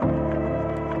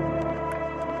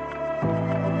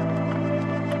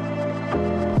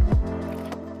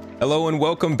Hello and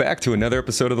welcome back to another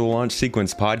episode of the Launch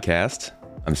Sequence Podcast.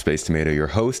 I'm Space Tomato, your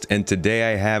host, and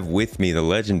today I have with me the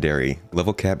legendary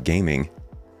Level Cap Gaming.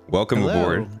 Welcome Hello.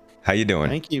 aboard. How you doing?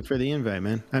 Thank you for the invite,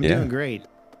 man. I'm doing great.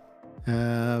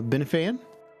 Been a fan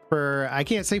for, I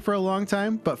can't say for a long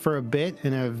time, but for a bit,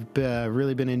 and I've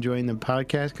really been enjoying the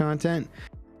podcast content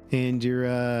and your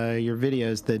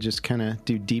videos that just kind of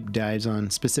do deep dives on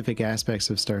specific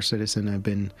aspects of Star Citizen. I've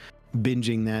been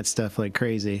binging that stuff like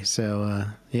crazy. So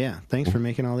yeah, thanks for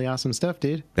making all the awesome stuff,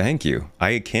 dude. Thank you.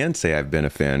 I can say I've been a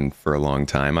fan for a long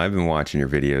time. I've been watching your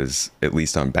videos, at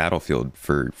least on Battlefield,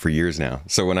 for years now.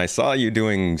 So when I saw you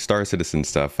doing Star Citizen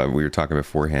stuff, we were talking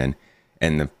beforehand,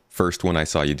 and the first one I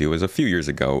saw you do was a few years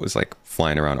ago. It was like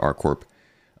flying around ArcCorp.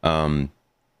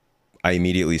 I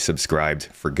immediately subscribed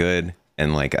for good,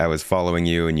 and like I was following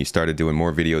you, and you started doing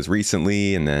more videos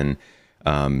recently, and then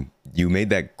you made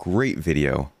that great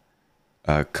video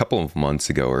a couple of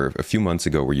months ago or a few months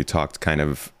ago where you talked kind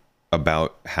of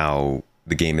about how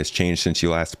the game has changed since you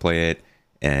last play it,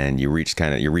 and you're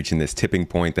reaching this tipping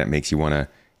point that makes you want to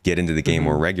get into the game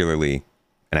more regularly.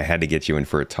 And I had to get you in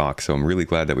for a talk, so I'm really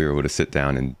glad that we were able to sit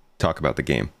down and talk about the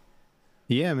game.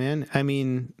 Yeah, man. I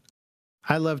mean,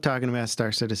 I love talking about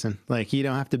Star Citizen. Like, you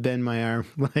don't have to bend my arm.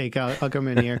 Like, I'll come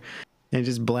in here and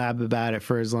just blab about it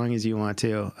for as long as you want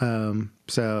to.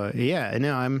 So yeah,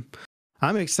 no,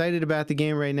 I'm excited about the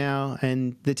game right now.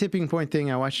 And the tipping point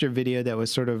thing, I watched your video that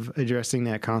was sort of addressing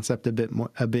that concept a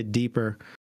bit deeper.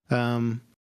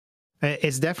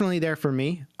 It's definitely there for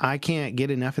me. I can't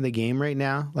get enough of the game right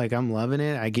now. Like, I'm loving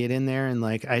it. I get in there and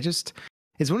like, it's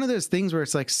one of those things where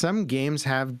it's like some games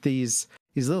have these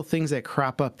little things that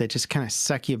crop up that just kind of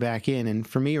suck you back in. And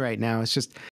for me right now, it's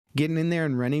just getting in there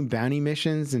and running bounty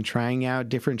missions and trying out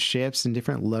different ships and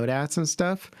different loadouts and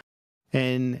stuff.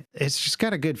 And it's just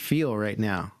got a good feel right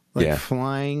now. Like,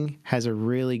 flying has a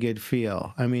really good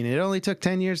feel. I mean, it only took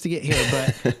 10 years to get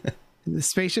here, but the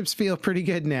spaceships feel pretty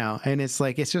good now. And it's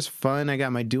like, it's just fun. I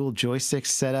got my dual joysticks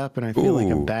set up and I feel like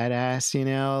a badass, you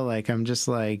know, like I'm just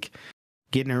like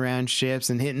getting around ships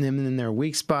and hitting them in their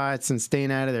weak spots and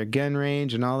staying out of their gun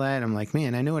range and all that. I'm like,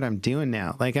 man, I know what I'm doing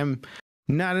now. Like, I'm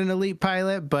not an elite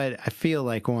pilot, but I feel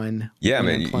like one. Yeah, when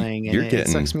man, I'm playing, and it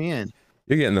sucks me in.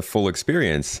 You're getting the full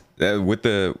experience with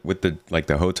the like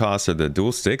the HOTAS or the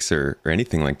dual sticks or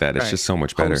anything like that. It's just so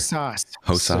much better.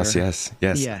 HOTAS,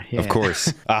 yes. Yeah, of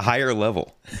course. A higher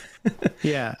level.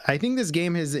 Yeah, I think this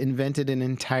game has invented an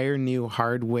entire new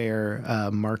hardware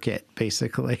market,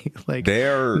 basically. Like,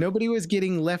 nobody was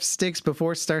getting left sticks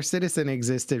before Star Citizen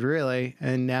existed, really.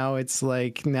 And now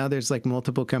there's like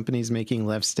multiple companies making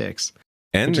left sticks.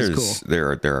 And there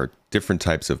are different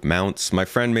types of mounts. My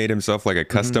friend made himself like a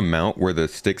custom mount where the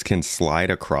sticks can slide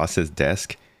across his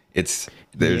desk. It's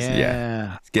getting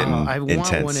I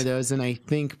intense. want one of those, and I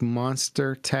think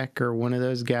Monster Tech or one of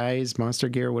those guys, Monster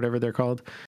Gear, whatever they're called,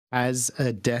 has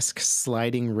a desk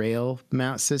sliding rail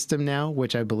mount system now,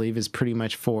 which I believe is pretty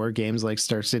much for games like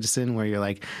Star Citizen, where you're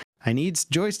like, I need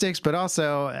joysticks, but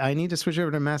also I need to switch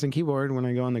over to mouse and keyboard when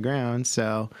I go on the ground.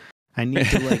 So I need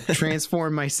to like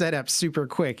transform my setup super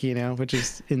quick, you know, which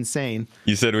is insane.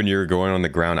 You said when you were going on the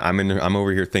ground, I'm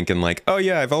over here thinking like, oh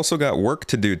yeah, I've also got work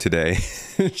to do today.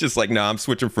 It's just like, no, I'm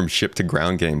switching from ship to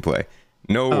ground gameplay.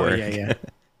 No work.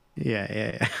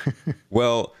 Yeah.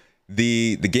 Well,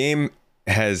 the game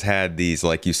has had these,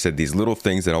 like you said, these little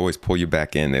things that always pull you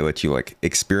back in. They let you like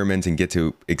experiment and get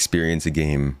to experience a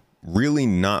game really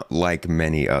not like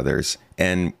many others.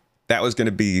 And that was going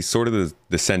to be sort of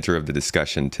the center of the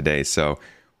discussion today. So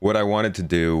what I wanted to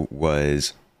do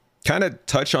was kind of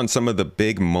touch on some of the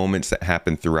big moments that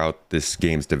happened throughout this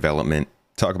game's development,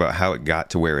 talk about how it got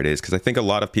to where it is. Because I think a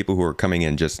lot of people who are coming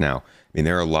in just now, I mean,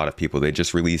 there are a lot of people. They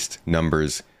just released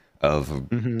numbers of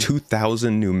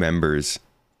 2,000 new members,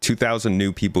 2,000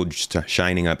 new people just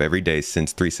shining up every day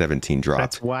since 317 dropped.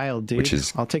 That's wild, dude.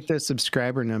 I'll take those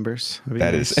subscriber numbers.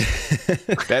 That is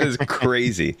that is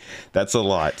crazy. That's a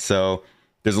lot. So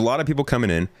there's a lot of people coming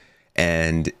in,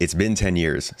 and it's been 10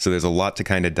 years. So there's a lot to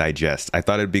kind of digest. I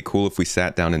thought it'd be cool if we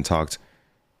sat down and talked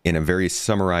in a very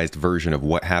summarized version of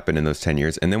what happened in those 10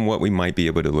 years, and then what we might be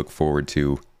able to look forward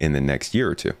to in the next year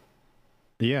or two.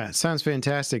 Yeah, sounds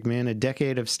fantastic, man. A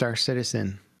decade of Star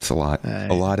Citizen. It's a lot.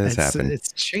 A lot has happened.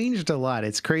 It's changed a lot.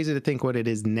 It's crazy to think what it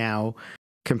is now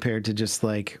compared to just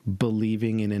like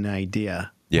believing in an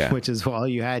idea, which is all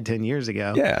you had 10 years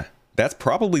ago. Yeah, that's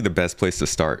probably the best place to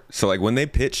start. So like when they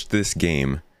pitched this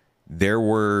game, there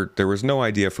was no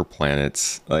idea for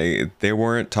planets. Like they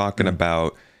weren't talking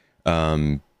about,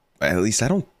 at least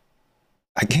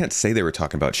I can't say they were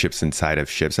talking about ships inside of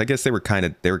ships. I guess they were kind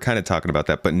of talking about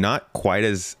that, but not quite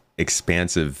as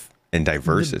expansive and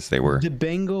diverse as they were. The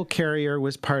Bengal carrier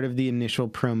was part of the initial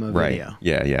promo Right. video.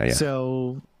 Yeah.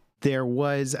 So there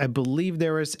was, I believe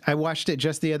there was, I watched it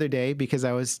just the other day because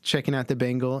I was checking out the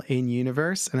Bengal in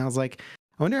universe, and I was like,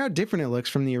 I wonder how different it looks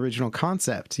from the original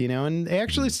concept, you know? And they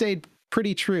actually stayed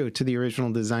pretty true to the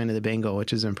original design of the Bengal,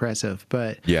 which is impressive.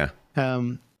 But Yeah.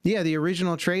 yeah, the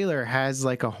original trailer has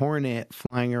like a Hornet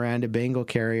flying around a Bengal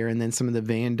carrier, and then some of the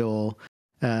Vandal,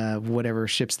 whatever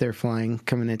ships they're flying,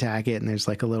 come and attack it, and there's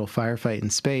like a little firefight in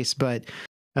space. But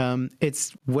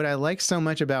it's what I like so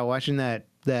much about watching that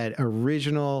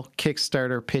original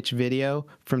Kickstarter pitch video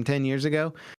from 10 years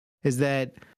ago is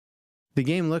that the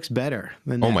game looks better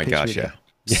than that. Oh my pitch gosh, video.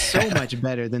 yeah. So much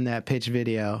better than that pitch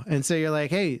video. And so you're like,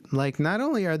 hey, like not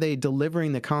only are they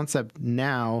delivering the concept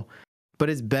now, but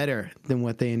it's better than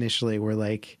what they initially were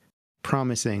like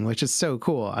promising, which is so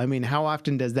cool. I mean, how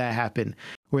often does that happen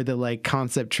where the like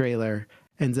concept trailer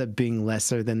ends up being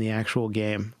lesser than the actual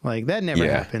game? Like that never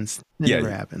happens. That never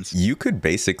happens. You could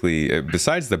basically,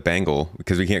 besides the Bengal,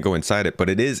 because we can't go inside it, but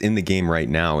it is in the game right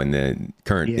now in the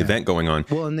current event going on.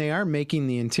 Well, and they are making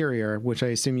the interior, which I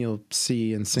assume you'll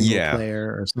see in single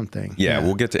player or something. Yeah,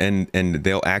 we'll get to, and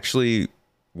they'll actually,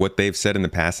 what they've said in the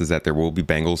past is that there will be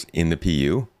Bengals in the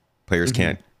PU. Players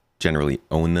can't generally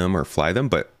own them or fly them,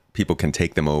 but people can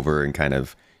take them over and kind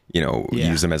of,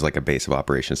 use them as like a base of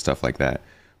operations, stuff like that.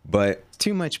 But it's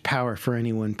too much power for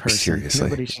any one person. Seriously.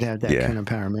 Nobody should have that kind of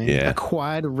power, man. Yeah. A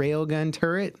quad railgun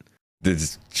turret.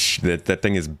 That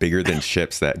thing is bigger than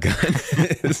ships. That gun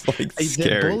is like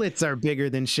scary. The bullets are bigger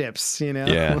than ships, you know?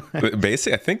 Yeah. But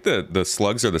basically, I think the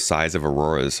slugs are the size of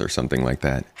Auroras or something like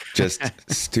that. Just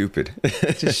stupid.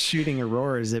 Just shooting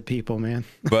Auroras at people, man.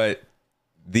 But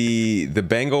the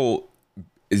Bengal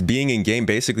is being in game.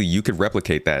 Basically, you could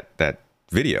replicate that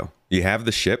video. You have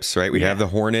the ships, right? We have the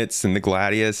Hornets and the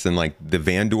Gladius, and like the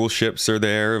Vandal ships are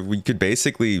there. We could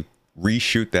basically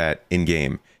reshoot that in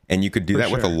game, and you could do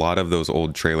that with a lot of those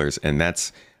old trailers. And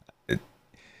that's,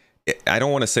 I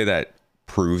don't want to say that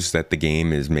proves that the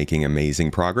game is making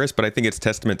amazing progress, but I think it's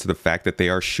testament to the fact that they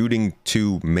are shooting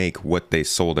to make what they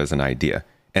sold as an idea.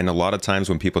 And a lot of times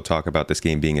when people talk about this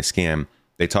game being a scam,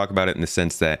 they talk about it in the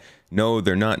sense that, no,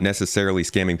 they're not necessarily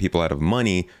scamming people out of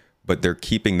money, but they're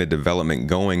keeping the development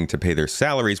going to pay their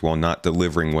salaries while not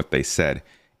delivering what they said.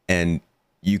 And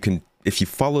you can, if you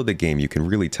follow the game, you can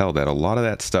really tell that a lot of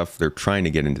that stuff they're trying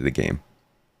to get into the game.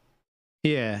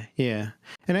 Yeah.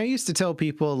 And I used to tell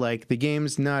people like the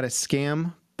game's not a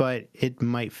scam, but it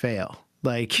might fail.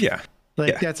 Like,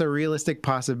 that's a realistic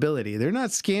possibility. They're not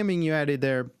scamming you out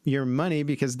of your money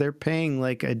because they're paying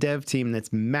like a dev team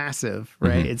that's massive,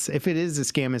 right? If it is a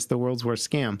scam, it's the world's worst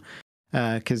scam.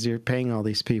 Because you're paying all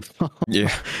these people,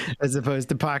 as opposed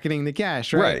to pocketing the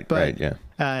cash, right?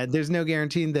 There's no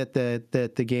guarantee that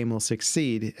the game will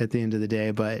succeed at the end of the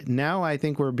day. But now I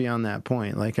think we're beyond that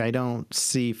point. Like I don't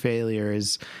see failure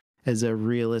as a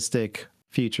realistic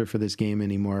future for this game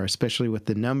anymore, especially with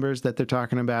the numbers that they're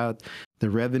talking about, the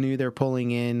revenue they're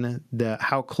pulling in,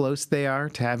 how close they are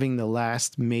to having the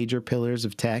last major pillars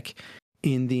of tech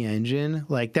in the engine.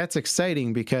 Like that's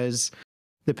exciting because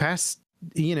the past,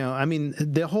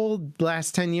 the whole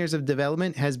last 10 years of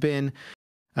development has been,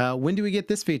 when do we get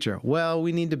this feature? Well,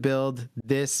 we need to build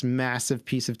this massive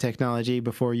piece of technology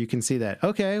before you can see that.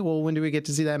 Okay, well, when do we get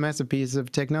to see that massive piece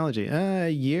of technology? A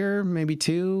year, maybe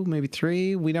 2, maybe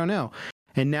 3, we don't know.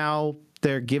 And now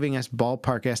they're giving us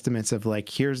ballpark estimates of like,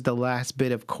 here's the last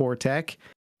bit of core tech,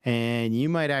 and you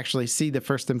might actually see the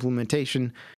first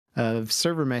implementation of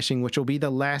server meshing, which will be the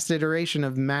last iteration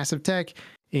of massive tech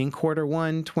in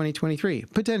Q1 2023,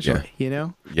 potentially,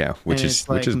 which is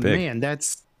big. Man,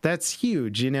 that's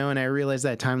huge, and I realize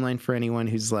that timeline for anyone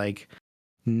who's like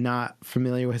not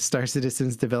familiar with Star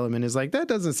Citizen's development is like, that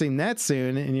doesn't seem that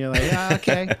soon, and you're like,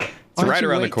 okay, it's right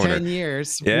around the corner. 10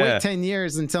 years, wait 10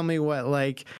 years and tell me what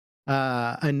like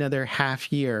another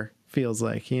half year feels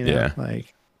like,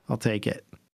 like I'll take it.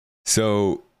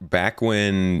 So back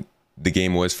when the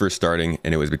game was first starting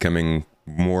and it was becoming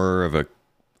more of a,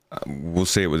 we'll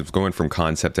say it was going from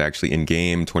concept to actually in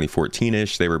game,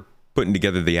 2014-ish, they were putting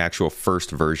together the actual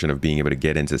first version of being able to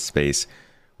get into space.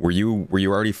 Were you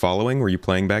already following? Were you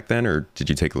playing back then, or did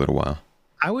you take a little while?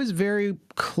 I was very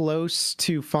close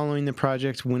to following the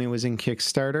project when it was in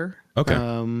Kickstarter. Okay.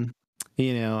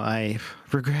 I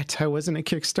regret I wasn't a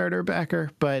Kickstarter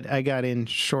backer, but I got in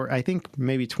short, I think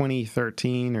maybe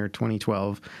 2013 or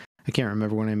 2012. I can't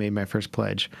remember when I made my first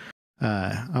pledge.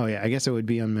 I guess it would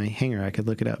be on my hanger. I could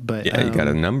look it up. But yeah, you got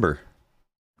a number.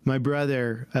 My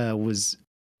brother was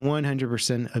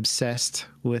 100% obsessed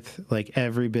with like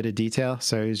every bit of detail.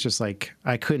 So he was just like,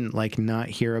 I couldn't like not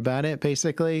hear about it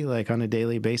basically, like on a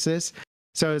daily basis.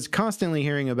 So I was constantly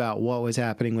hearing about what was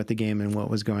happening with the game and what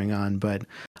was going on. But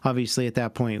obviously at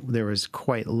that point, there was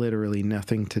quite literally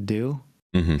nothing to do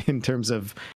in terms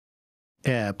of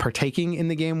partaking in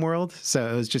the game world.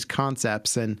 So it was just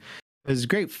concepts, and it was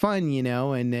great fun,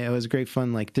 and it was great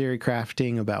fun, like theory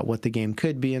crafting about what the game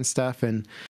could be and stuff. And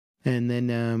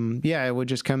then, I would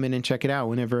just come in and check it out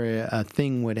whenever a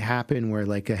thing would happen where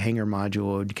like a hanger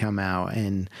module would come out,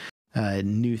 and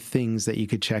new things that you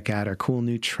could check out, or cool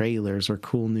new trailers, or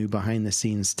cool new behind the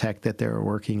scenes tech that they were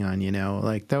working on,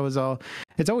 like that was all.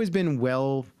 It's always been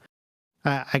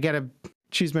I gotta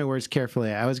choose my words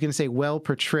carefully. I was going to say well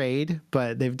portrayed,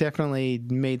 but they've definitely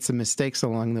made some mistakes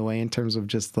along the way in terms of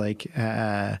just like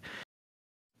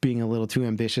being a little too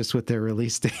ambitious with their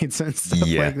release dates and stuff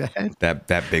like that.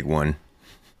 That big one.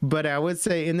 But I would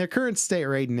say in their current state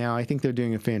right now, I think they're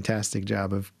doing a fantastic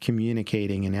job of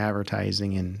communicating and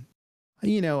advertising and,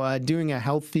 doing a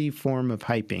healthy form of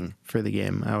hyping for the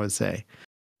game, I would say,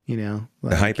 the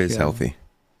hype is healthy.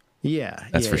 Yeah.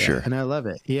 That's for sure. And I love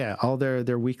it. Yeah. All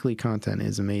their weekly content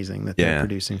is amazing that they're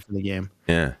producing for the game.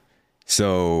 Yeah.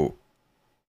 So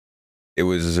it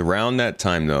was around that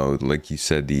time though, like you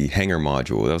said, the hanger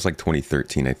module, that was like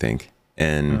 2013, I think.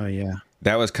 And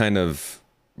that was kind of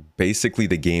basically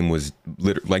the game was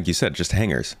like you said, just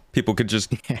hangers. People could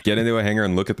just get into a hangar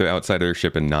and look at the outside of their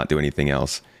ship and not do anything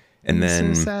else. And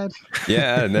then, so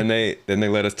sad. and then they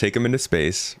let us take them into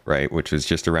space, right? Which was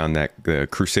just around the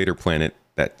Crusader planet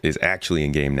that is actually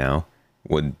in game now.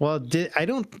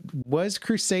 Was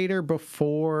Crusader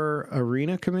before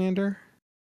Arena Commander?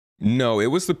 No, it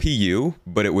was the PU,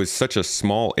 but it was such a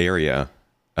small area.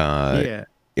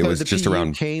 It was just PU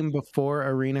around. Came before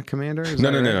Arena Commander?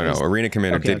 No. Arena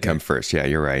Commander did come first. Yeah,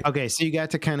 you're right. Okay, so you got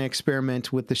to kind of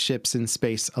experiment with the ships in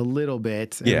space a little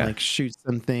bit, and like shoot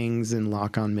some things and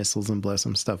lock on missiles and blow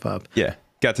some stuff up. Yeah,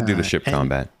 got to do the ship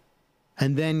combat.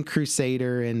 And then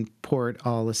Crusader and Port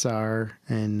Olisar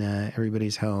and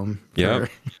everybody's home.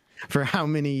 For how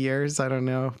many years? I don't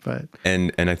know, but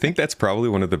and I think that's probably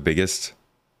one of the biggest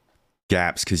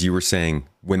gaps, because you were saying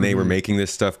when they were making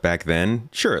this stuff back then,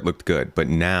 sure, it looked good, but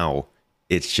now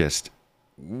it's just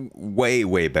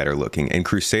way better looking. And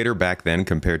Crusader back then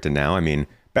compared to now, I mean,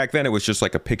 back then it was just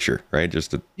like a picture, right?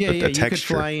 Just a texture. You could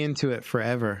fly into it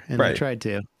forever, and I tried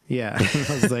to. Yeah,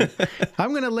 I was like,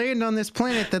 I'm gonna land on this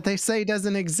planet that they say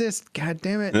doesn't exist. God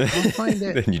damn it, I'll find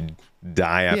it. Then you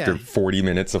die after 40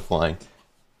 minutes of flying.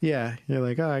 Yeah, you're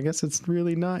like, oh, I guess it's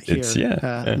really not here.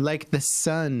 Like the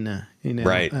sun,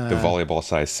 Right, the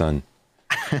volleyball-sized sun.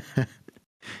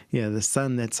 The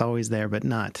sun that's always there, but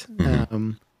not.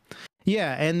 And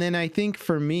then I think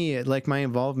for me, like my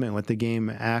involvement with the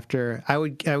game after, I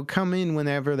would come in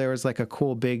whenever there was like a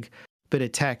cool big bit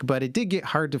of tech, but it did get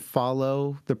hard to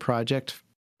follow the project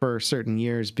for certain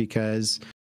years because,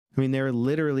 I mean, they were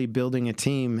literally building a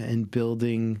team and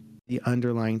building the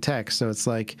underlying tech. So it's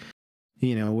like,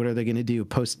 what are they going to do?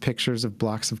 Post pictures of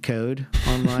blocks of code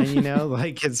online,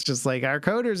 like it's just like our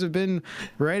coders have been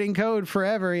writing code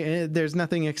forever. And there's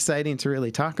nothing exciting to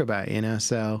really talk about,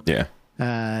 So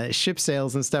ship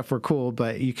sales and stuff were cool,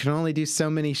 but you can only do so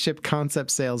many ship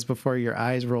concept sales before your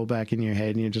eyes roll back in your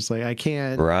head. And you're just like, I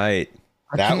can't. Right.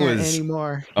 I can't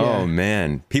anymore. Oh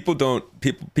man. People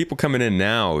coming in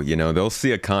now, they'll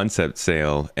see a concept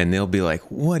sale and they'll be like,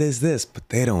 what is this? But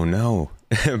they don't know.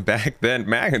 Back then,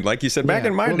 like you said, back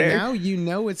in my day.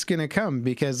 Now it's going to come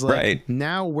because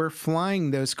now we're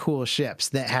flying those cool ships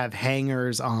that have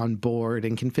hangars on board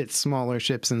and can fit smaller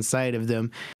ships inside of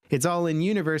them. It's all in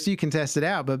universe. You can test it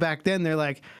out. But back then they're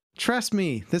like, trust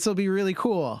me, this will be really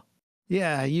cool.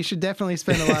 Yeah, you should definitely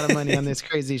spend a lot of money on this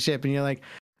crazy ship. And you're like,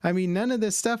 I mean, none of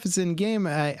this stuff is in game.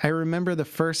 I remember the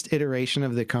first iteration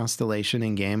of the Constellation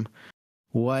in game.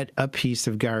 What a piece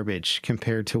of garbage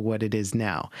compared to what it is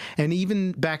now. And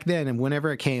even back then, and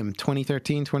whenever it came,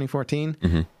 2013,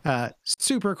 2014,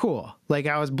 super cool. Like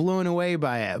I was blown away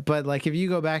by it. But like if you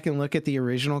go back and look at the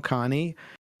original Connie,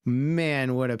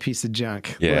 man, what a piece of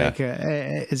junk. Yeah. Like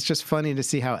it's just funny to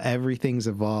see how everything's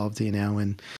evolved,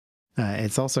 and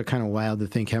it's also kind of wild to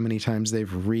think how many times they've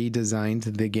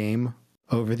redesigned the game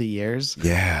over the years.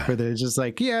 Yeah. Where they're just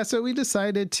like, so we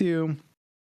decided to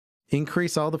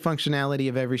increase all the functionality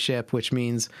of every ship, which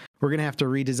means we're going to have to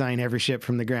redesign every ship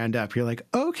from the ground up. You're like,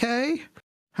 okay,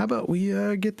 how about we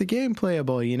get the game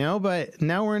playable, But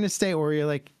now we're in a state where you're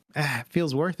like, it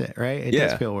feels worth it, right? It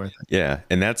does feel worth it. Yeah.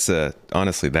 And that's,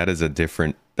 honestly, that is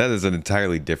an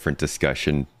entirely different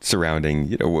discussion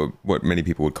surrounding, what many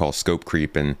people would call scope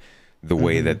creep and the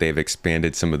way that they've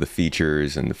expanded some of the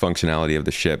features and the functionality of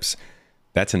the ships.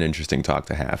 That's an interesting talk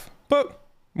to have. But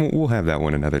we'll have that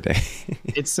one another day.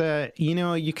 It's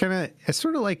you kind of, it's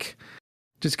sort of like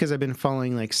just because I've been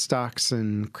following like stocks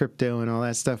and crypto and all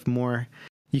that stuff more,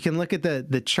 you can look at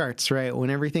the charts, right? When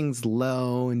everything's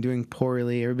low and doing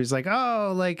poorly, everybody's like,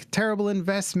 oh, like terrible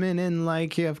investment. And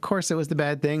like, yeah, of course it was the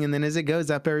bad thing. And then as it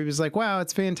goes up, everybody's like, wow,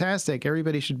 it's fantastic.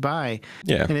 Everybody should buy.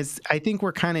 Yeah. And I think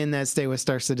we're kind of in that state with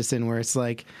Star Citizen where it's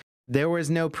like, there was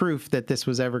no proof that this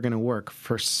was ever going to work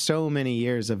for so many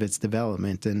years of its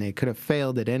development. And it could have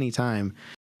failed at any time.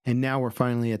 And now we're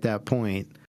finally at that point,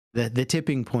 the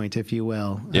tipping point, if you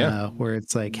will, where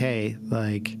it's like, hey,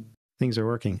 like, things are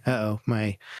working. Uh-oh,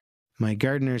 my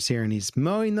gardener's here and he's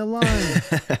mowing the lawn.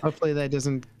 Hopefully that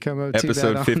doesn't come out too bad.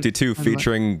 Episode 52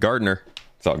 featuring Gardner.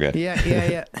 It's all good.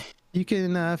 Yeah. You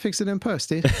can fix it in post,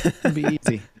 dude. It'll be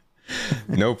easy.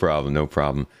 No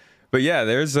problem. But yeah,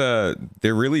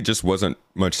 there really just wasn't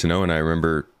much to know. And I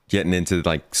remember getting into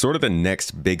like sort of the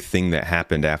next big thing that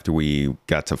happened after we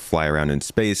got to fly around in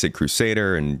space at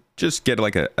Crusader and just get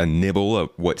like a nibble of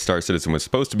what Star Citizen was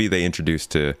supposed to be. They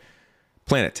introduced to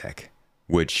Planet Tech,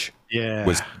 which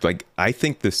was like, I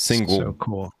think the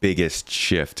single biggest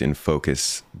shift in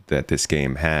focus that this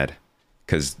game had.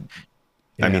 Because,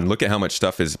 I mean, look at how much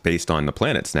stuff is based on the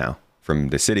planets now, from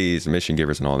the cities, mission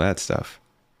givers, and all that stuff.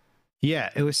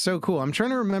 Yeah, it was so cool. I'm trying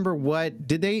to remember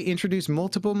did they introduce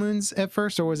multiple moons at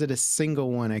first, or was it a single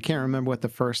one? I can't remember what the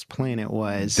first planet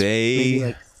was. Maybe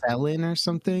like Felon or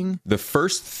something? The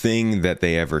first thing that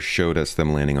they ever showed us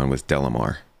them landing on was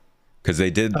Delamar. Because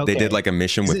they did like a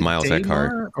mission with Miles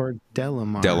Eckhart. Or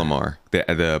Delamar? Delamar.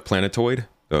 The planetoid,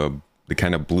 the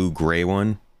kind of blue-gray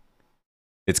one.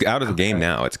 It's out of the game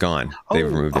now. It's gone. They've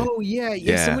removed it. Oh,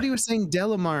 yeah. Somebody was saying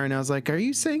Delamar, and I was like, are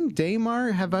you saying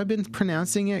Daymar? Have I been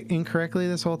pronouncing it incorrectly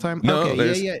this whole time? No,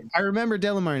 okay, I remember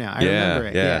Delamar now. I remember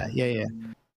it. Yeah.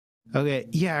 Okay,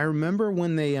 yeah, I remember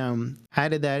when they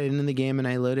added that into the game, and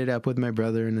I loaded up with my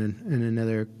brother and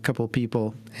another couple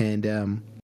people, and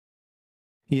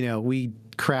we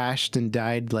crashed and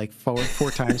died like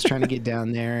four times trying to get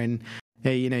down there, and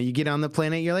you get on the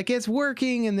planet, you're like, it's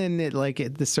working, and then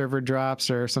the server drops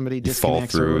or somebody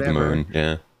disconnects fall through or whatever. The moon.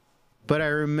 Yeah. But I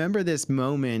remember this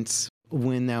moment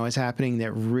when that was happening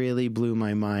that really blew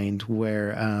my mind,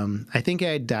 where I think I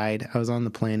had died. I was on the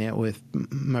planet with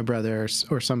my brother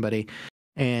or somebody,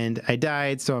 and I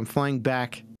died, so I'm flying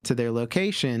back to their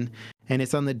location, and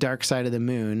it's on the dark side of the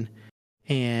moon,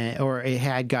 or it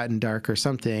had gotten dark or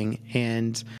something,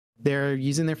 and they're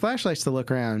using their flashlights to look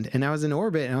around, and I was in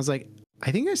orbit, and I was like,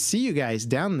 I think I see you guys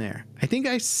down there. I think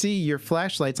I see your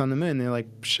flashlights on the moon. And they're like,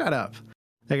 shut up.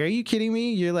 Like, are you kidding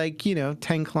me? You're like,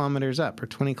 10 kilometers up or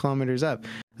 20 kilometers up.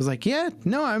 I was like, yeah,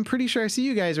 no, I'm pretty sure I see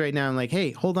you guys right now. I'm like,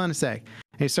 hey, hold on a sec.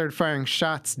 And I started firing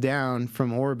shots down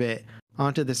from orbit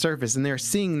onto the surface, and they're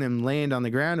seeing them land on the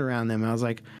ground around them. I was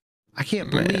like, I can't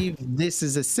believe this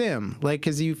is a sim. Like,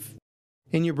 because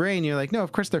in your brain, you're like, no,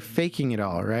 of course they're faking it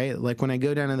all, right? Like, when I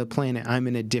go down to the planet, I'm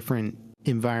in a different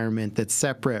environment that's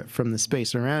separate from the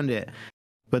space around it.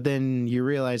 But then you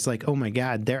realize, like, oh my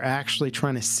God, they're actually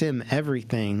trying to sim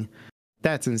everything.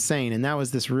 That's insane. And that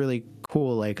was this really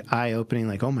cool, like, eye-opening,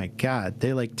 like, oh my God,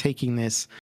 they're like taking this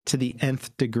to the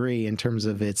nth degree in terms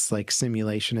of its like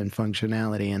simulation and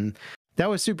functionality. And that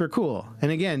was super cool.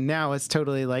 And again, now it's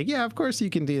totally like, yeah, of course you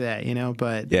can do that,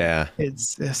 but yeah,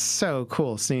 it's so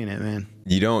cool seeing it, man.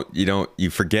 You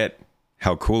forget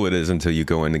how cool it is until you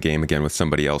go in the game again with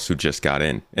somebody else who just got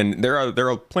in. And there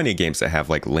are plenty of games that have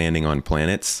like landing on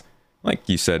planets. Like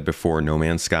you said before, No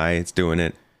Man's Sky, it's doing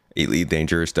it. Elite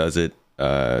Dangerous does it.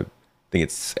 I think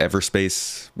it's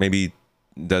Everspace maybe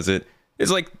does it.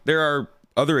 It's like there are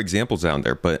other examples out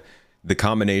there, but the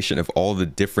combination of all the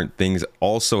different things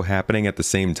also happening at the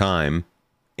same time,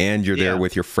 and you're there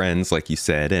with your friends, like you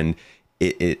said, and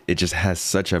it just has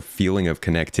such a feeling of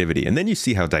connectivity. And then you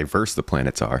see how diverse the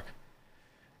planets are.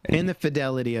 And the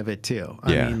fidelity of it too.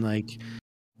 I mean, like,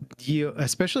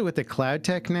 especially with the cloud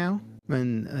tech now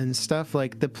and stuff,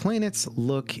 like the planets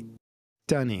look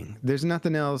stunning. There's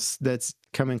nothing else that's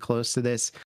coming close to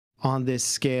this on this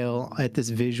scale at this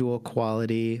visual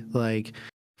quality. Like,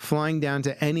 flying down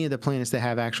to any of the planets that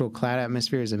have actual cloud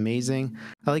atmosphere is amazing.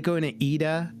 I like going to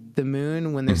Ida, the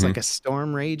moon, when there's like a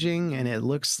storm raging and it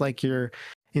looks like you're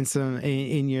in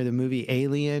the movie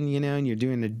Alien, and you're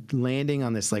doing a landing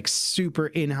on this like super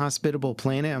inhospitable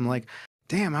planet. I'm like,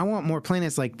 damn, I want more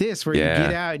planets like this where you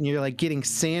get out and you're like getting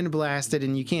sandblasted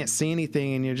and you can't see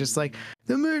anything and you're just like,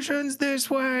 the mission's this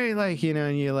way, like,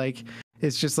 and you're like,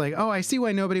 it's just like, oh, I see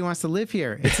why nobody wants to live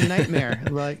here. It's a nightmare.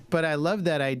 Like, but I love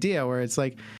that idea where it's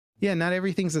like, yeah, not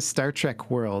everything's a Star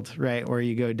Trek world, right? Where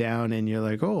you go down and you're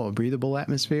like, oh, a breathable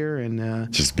atmosphere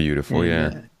and just beautiful,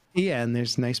 yeah, and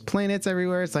there's nice planets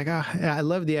everywhere. It's like, oh, I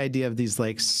love the idea of these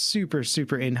like super,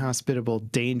 super inhospitable,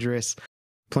 dangerous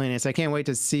planets. I can't wait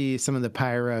to see some of the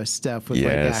pyro stuff with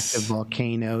like active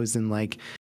volcanoes and like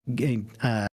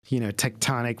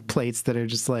tectonic plates that are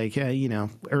just like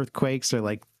earthquakes or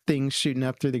like things shooting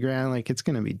up through the ground. Like it's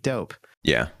gonna be dope.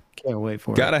 Yeah, can't wait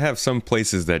for it. Gotta have some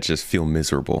places that just feel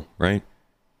miserable, right?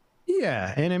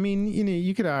 Yeah, and I mean,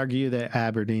 you could argue that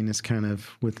Aberdeen is kind of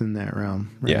within that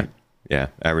realm, right? Yeah,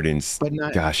 Aberdeen's, but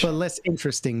less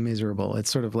interesting, miserable.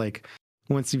 It's sort of like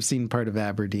once you've seen part of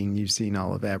Aberdeen, you've seen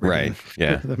all of Aberdeen, right?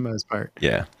 Yeah, for the most part.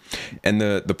 Yeah, and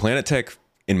the Planet Tech,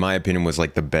 in my opinion, was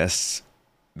like the best.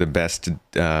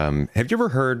 Have you ever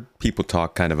heard people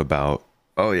talk kind of about,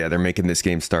 oh yeah, they're making this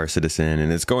game Star Citizen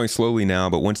and it's going slowly now,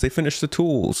 but once they finish the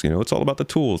tools, it's all about the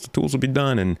tools will be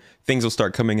done and things will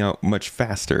start coming out much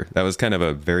faster. That was kind of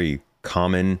a very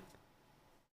common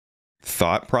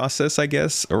thought process, I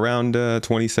guess, around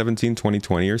 2017,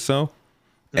 2020 or so.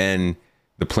 And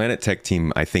the Planet Tech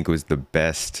team, I think, was the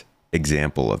best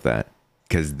example of that,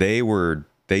 because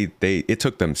it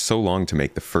took them so long to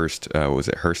make the first, was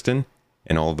it Hurston?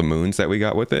 And all the moons that we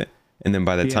got with it. And then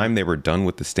by the time they were done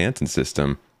with the Stanton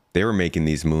system, they were making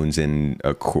these moons in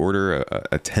a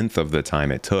tenth of the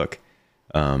time it took.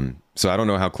 So I don't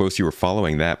know how close you were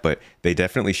following that, but they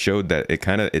definitely showed that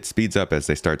it speeds up as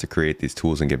they start to create these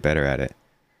tools and get better at it.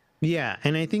 Yeah,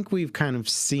 and I think we've kind of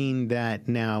seen that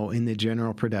now in the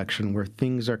general production where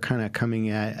things are kind of coming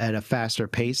at a faster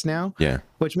pace now. Yeah.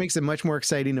 Which makes it much more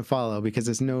exciting to follow, because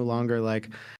it's no longer like,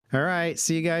 all right,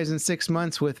 see you guys in 6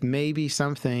 months with maybe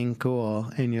something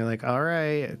cool. And you're like, all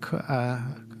right,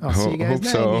 I'll see you guys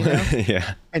then. So.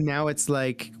 Yeah. And now it's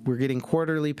like we're getting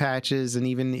quarterly patches, and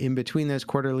even in between those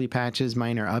quarterly patches,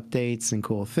 minor updates and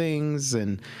cool things.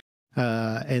 And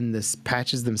the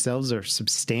patches themselves are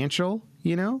substantial,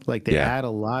 like they add a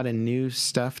lot of new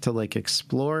stuff to like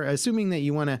explore, assuming that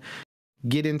you want to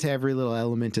get into every little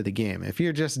element of the game. If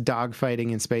you're just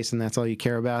dogfighting in space and that's all you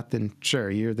care about, then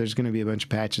sure, there's going to be a bunch of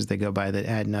patches that go by that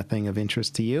add nothing of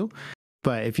interest to you.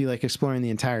 But if you like exploring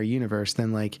the entire universe,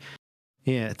 then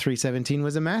 317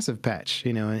 was a massive patch,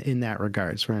 in that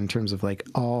regards, where in terms of like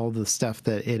all the stuff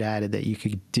that it added that you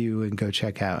could do and go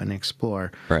check out and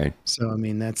explore. Right. So, I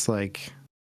mean, that's like,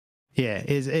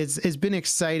 it's been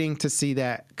exciting to see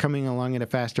that coming along at a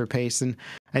faster pace. And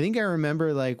I think I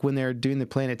remember like when they were doing the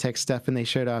Planet Tech stuff and they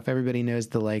showed off, everybody knows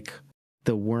the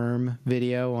worm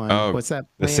video on what's that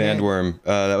planet? The sandworm,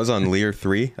 that was on Lear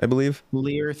 3, I believe.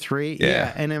 Lear 3,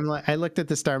 yeah. And I looked at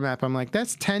the star map, I'm like,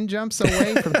 that's 10 jumps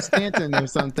away from Stanton or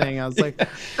something. I was like, what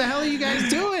the hell are you guys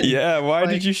doing? Yeah, why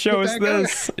did you show us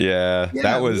this? Yeah,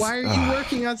 that was, why are you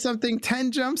working on something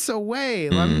 10 jumps away?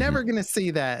 I'm never gonna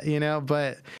see that,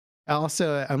 but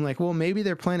also I'm like, well, maybe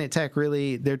their Planet Tech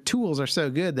their tools are so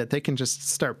good that they can just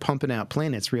start pumping out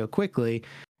planets real quickly.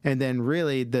 And then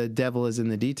really the devil is in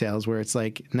the details, where it's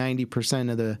like 90%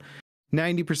 of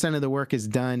the work is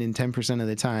done in 10% of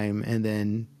the time. And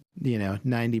then,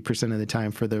 90% of the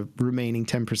time for the remaining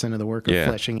 10% of the work of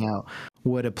fleshing out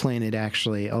what a planet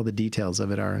actually, all the details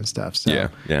of it are and stuff. So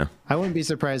yeah. I wouldn't be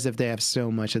surprised if they have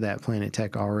so much of that Planet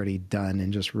Tech already done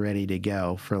and just ready to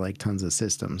go for like tons of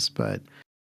systems. But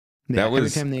every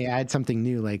time they add something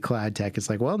new like Cloud Tech, it's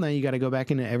like, well, now you got to go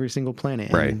back into every single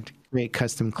planet and create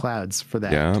custom clouds for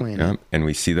that planet. Yeah. And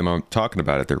we see them talking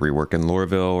about it. They're reworking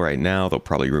Lorville right now. They'll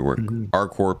probably rework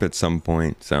ArcWarp at some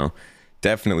point. So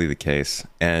definitely the case.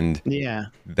 And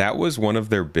that was one of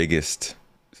their biggest,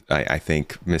 I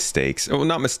think, mistakes. Well,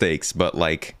 not mistakes, but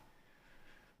like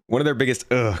one of their biggest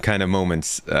kind of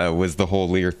moments was the whole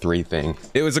Lear 3 thing.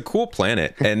 It was a cool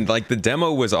planet, and like the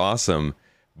demo was awesome,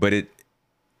 but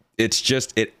it's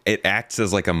just it acts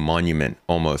as like a monument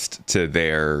almost to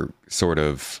their sort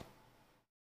of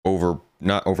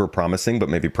not over promising, but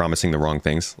maybe promising the wrong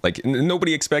things. Like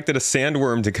nobody expected a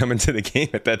sandworm to come into the game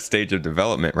at that stage of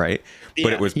development, right?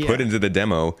 But it was put into the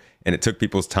demo, and it took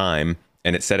people's time,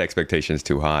 and it set expectations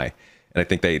too high. And I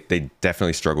think they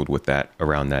definitely struggled with that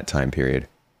around that time period.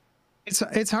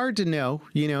 It's hard to know,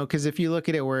 because if you look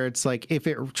at it where it's like, if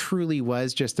it truly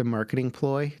was just a marketing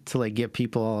ploy to like get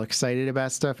people all excited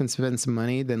about stuff and spend some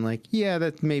money, then like,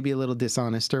 that may be a little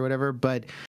dishonest or whatever. But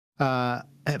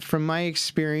from my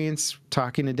experience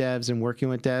talking to devs and working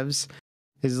with devs,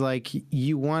 is like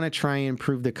you want to try and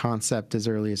improve the concept as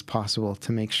early as possible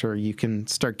to make sure you can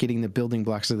start getting the building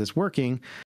blocks of this working.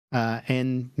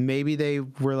 And maybe they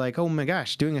were like, oh my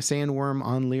gosh, doing a sandworm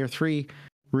on Lear 3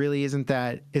 really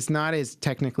it's not as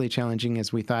technically challenging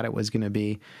as we thought it was going to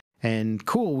be. And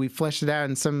cool, we fleshed it out,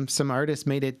 and some artists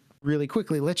made it really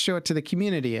quickly. Let's show it to the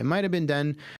community. It might have been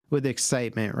done with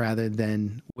excitement rather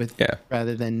than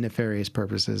nefarious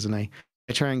purposes. And I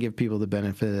try and give people the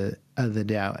benefit of the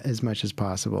doubt as much as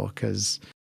possible, because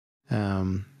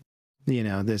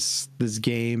this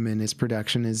game and its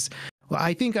production is, well,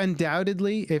 I think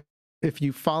undoubtedly, if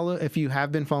you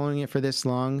have been following it for this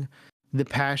long, the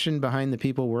passion behind the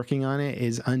people working on it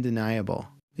is undeniable.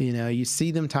 You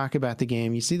see them talk about the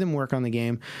game, you see them work on the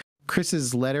game.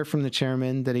 Chris's letter from the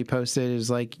chairman that he posted is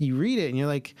like, you read it and you're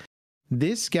like,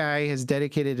 this guy has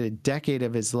dedicated a decade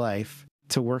of his life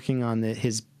to working on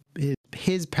his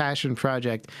passion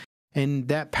project. And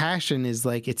that passion is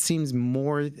like, it seems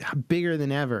bigger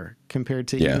than ever compared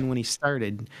to even when he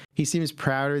started. He seems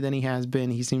prouder than he has been.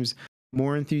 He seems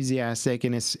more enthusiastic,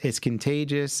 and it's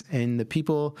contagious. And the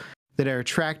people that are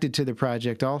attracted to the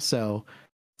project also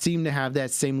seem to have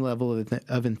that same level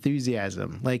of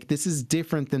enthusiasm. Like, this is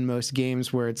different than most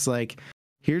games where it's like,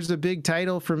 here's a big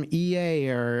title from EA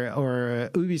or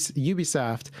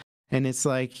Ubisoft. And it's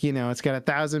like, it's got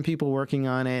 1,000 people working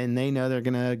on it, and they know they're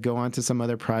going to go on to some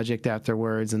other project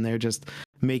afterwards, and they're just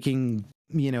making,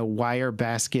 wire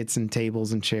baskets and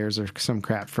tables and chairs or some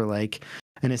crap for like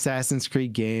an Assassin's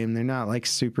Creed game. They're not like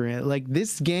super, like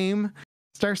this game,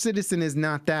 Star Citizen is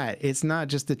not that. It's not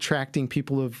just attracting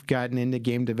people who've gotten into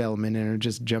game development and are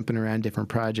just jumping around different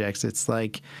projects. It's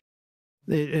like,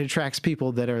 it attracts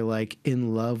people that are like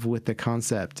in love with the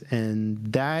concept. And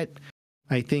that,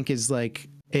 I think, is like,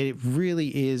 it really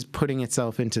is putting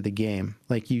itself into the game.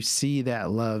 Like, you see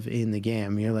that love in the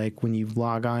game. You're like, when you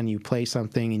log on, you play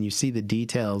something and you see the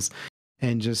details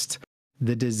and just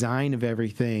the design of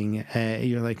everything.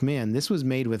 You're like, man, this was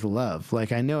made with love.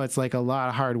 Like, I know it's like a lot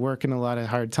of hard work and a lot of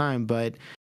hard time, but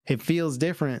it feels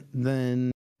different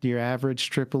than your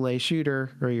average AAA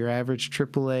shooter or your average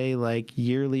AAA like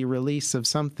yearly release of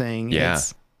something. Yeah.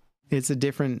 It's a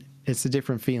different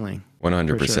feeling.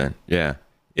 100%. Sure. Yeah.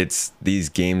 It's these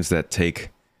games that take,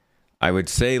 I would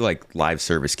say, like live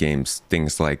service games,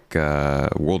 things like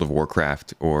World of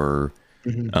Warcraft or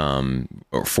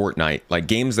Fortnite, like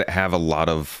games that have a lot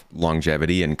of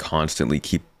longevity and constantly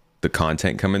keep the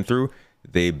content coming through.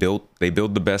 They build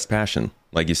the best passion.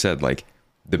 Like you said, like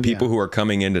the people who are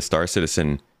coming into Star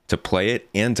Citizen to play it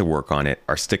and to work on it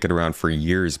are sticking around for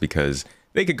years because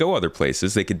they could go other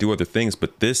places, they could do other things,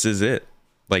 but this is it.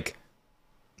 Like,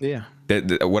 yeah.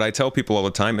 What I tell people all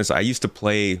the time is I used to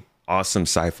play awesome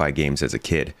sci-fi games as a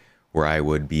kid where I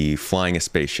would be flying a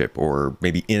spaceship or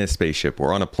maybe in a spaceship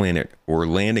or on a planet or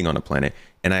landing on a planet.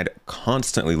 And I'd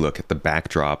constantly look at the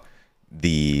backdrop,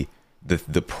 the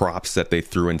props that they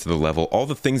threw into the level, all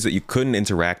the things that you couldn't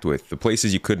interact with, the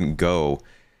places you couldn't go.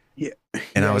 Yeah.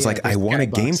 And I was like, I want a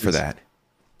game for that.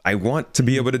 I want to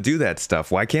be able to do that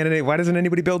stuff. Why doesn't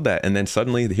anybody build that? And then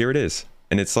suddenly here it is.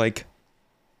 And it's like,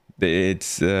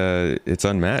 it's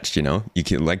unmatched. You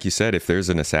can, like you said, if there's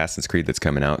an Assassin's Creed that's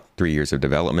coming out, 3 years of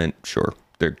development, sure.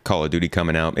 There's Call of Duty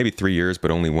coming out, maybe 3 years, but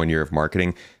only 1 year of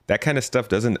marketing. That kind of stuff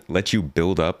doesn't let you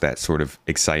build up that sort of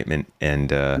excitement and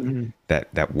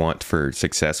that want for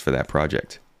success for that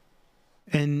project.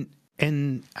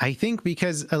 And I think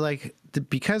because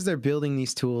they're building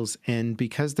these tools, and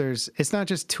because it's not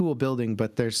just tool building,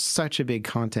 but there's such a big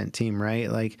content team,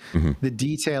 right? Like the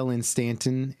detail in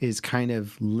Stanton is kind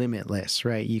of limitless,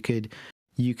 right? You could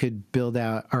build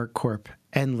out ArcCorp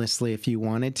endlessly if you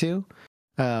wanted to,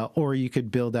 or you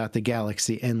could build out the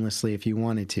galaxy endlessly if you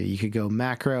wanted to. You could go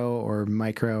macro or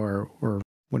micro or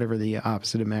whatever the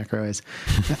opposite of macro is.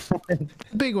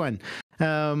 Big one.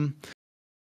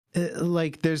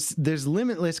 Like there's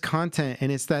limitless content, and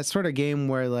it's that sort of game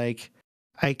where like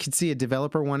I could see a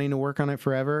developer wanting to work on it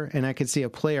forever, and I could see a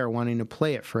player wanting to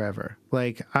play it forever.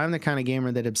 Like, I'm the kind of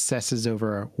gamer that obsesses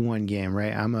over one game,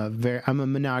 right? I'm a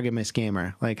monogamous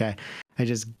gamer. Like I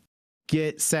just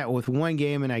get set with one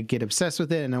game and I get obsessed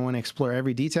with it and I want to explore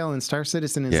every detail. And Star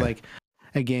Citizen is like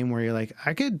a game where you're like,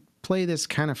 I could play this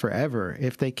kind of forever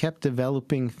if they kept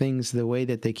developing things the way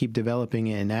that they keep developing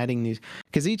it and adding new,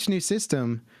 because each new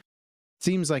system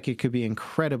seems like it could be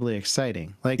incredibly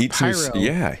exciting. Like Pyro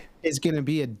is going to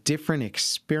be a different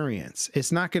experience.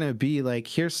 It's not going to be like,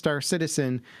 here's Star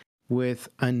Citizen with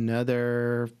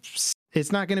another,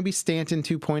 it's not going to be Stanton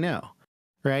 2.0,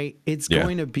 right? It's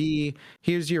going to be,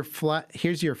 here's your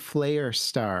flare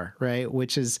star, right?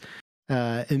 Which is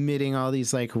emitting all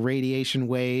these like radiation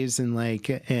waves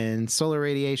and solar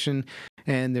radiation.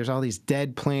 And there's all these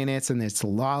dead planets, and it's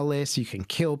lawless. You can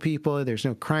kill people. There's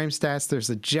no crime stats.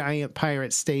 There's a giant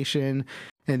pirate station,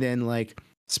 and then like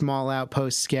small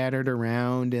outposts scattered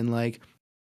around, and like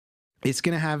it's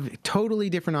going to have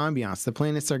totally different ambiance. The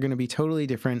planets are going to be totally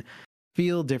different,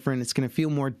 feel different. It's going to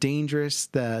feel more dangerous.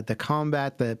 The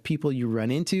combat, the people you run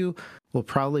into will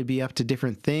probably be up to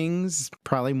different things,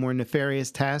 probably more nefarious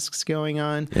tasks going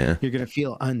on. Yeah. You're going to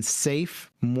feel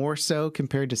unsafe more so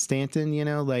compared to Stanton,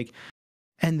 like.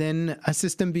 and then a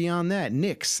system beyond that,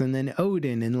 Nyx, and then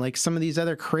Odin, and like some of these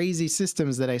other crazy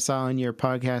systems that I saw in your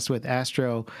podcast with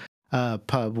Astro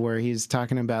Pub, where he's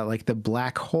talking about like the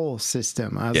black hole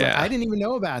system. I was like, I didn't even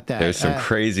know about that. There's some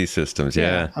crazy systems.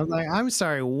 Yeah. I'm like, I'm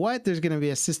sorry, what? There's going to be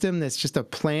a system that's just a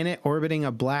planet orbiting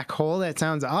a black hole? That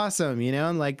sounds awesome, you know?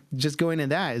 And like just going to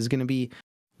that is going to be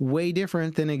way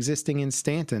different than existing in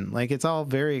Stanton. Like it's all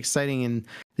very exciting, and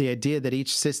the idea that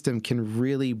each system can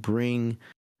really bring,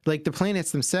 like the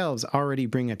planets themselves already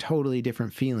bring a totally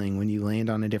different feeling when you land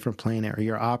on a different planet or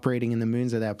you're operating in the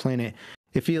moons of that planet.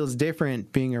 It feels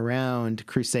different being around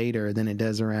Crusader than it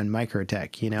does around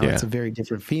Microtech. You know, it's a very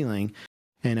different feeling.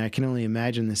 And I can only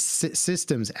imagine the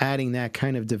systems adding that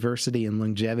kind of diversity and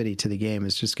longevity to the game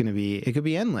is just going to be, it could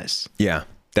be endless. Yeah.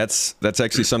 That's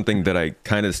actually something that I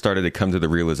kind of started to come to the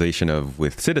realization of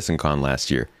with CitizenCon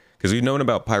last year, because we've known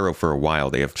about Pyro for a while.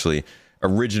 They actually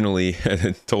originally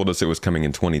told us it was coming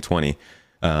in 2020.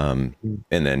 And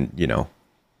then, you know,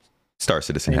 Star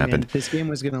Citizen happened. This game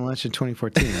was going to launch in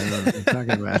 2014. I don't know what you're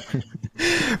talking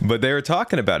about. But they were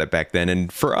talking about it back then.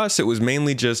 And for us, it was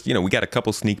mainly just, you know, we got a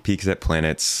couple sneak peeks at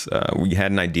planets. We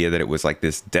had an idea that it was like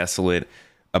this desolate,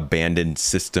 abandoned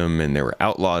system and there were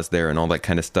outlaws there and all that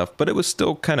kind of stuff. But it was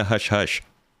still kind of hush hush.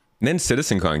 And then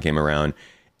CitizenCon came around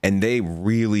and they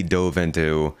really dove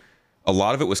into, a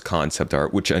lot of it was concept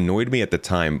art, which annoyed me at the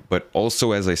time. But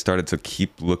also as I started to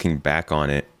keep looking back on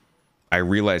it, I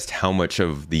realized how much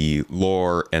of the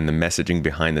lore and the messaging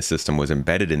behind the system was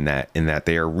embedded in that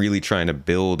they are really trying to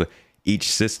build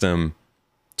each system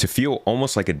to feel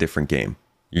almost like a different game.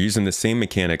 You're using the same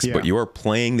mechanics, but you are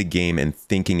playing the game and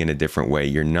thinking in a different way.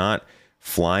 You're not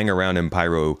flying around in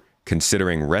Pyro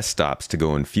considering rest stops to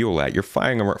go and fuel at. You're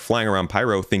flying around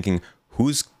Pyro thinking,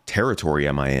 whose territory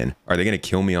am I in? Are they going to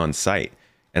kill me on sight?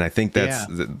 And I think that's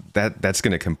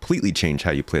going to completely change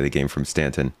how you play the game from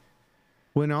Stanton.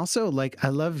 When also, like, I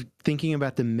love thinking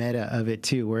about the meta of it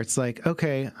too, where it's like,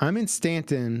 okay, I'm in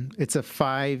Stanton. It's a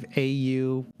 5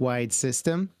 AU wide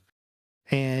system.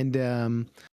 And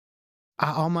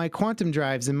all my quantum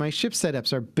drives and my ship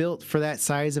setups are built for that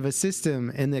size of a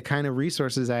system and the kind of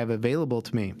resources I have available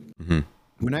to me. Mm-hmm.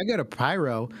 When I go to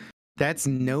Pyro, that's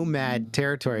nomad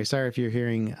territory. Sorry if you're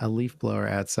hearing a leaf blower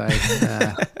outside.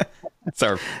 It's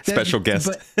our special guest.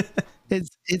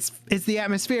 It's the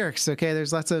atmospherics. Okay,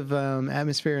 there's lots of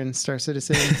atmosphere in Star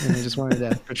Citizen, and I just wanted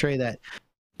to portray that.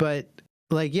 But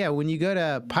like, yeah, when you go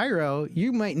to Pyro,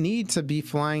 you might need to be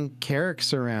flying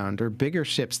Carracks around or bigger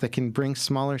ships that can bring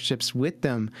smaller ships with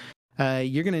them.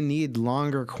 You're going to need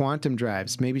longer quantum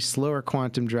drives, maybe slower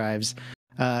quantum drives,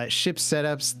 ship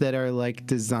setups that are like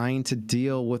designed to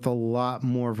deal with a lot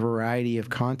more variety of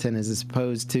content as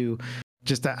opposed to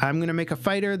just I'm going to make a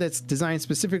fighter that's designed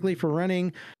specifically for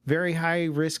running very high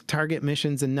risk target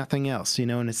missions and nothing else, you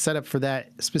know, and it's set up for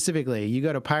that specifically. You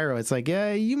go to Pyro, it's like,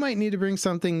 yeah, you might need to bring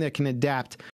something that can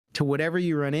adapt to whatever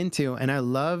you run into. And I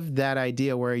love that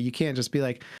idea where you can't just be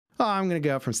like, oh, I'm going to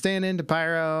go from stand-in to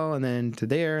Pyro and then to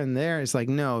there and there. It's like,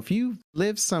 no, if you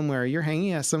live somewhere, you're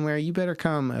hanging out somewhere, you better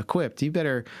come equipped. You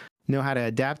better know how to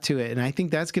adapt to it. And I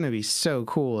think that's going to be so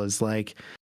cool, is like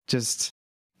just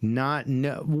not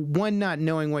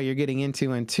knowing what you're getting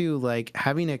into, and two, like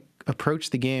having to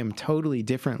approach the game totally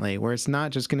differently, where it's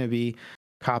not just going to be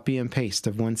copy and paste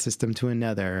of one system to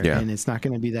another. And it's not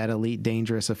going to be that elite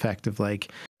dangerous effect of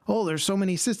like, oh, there's so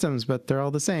many systems but they're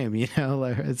all the same, you know.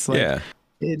 It's like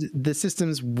the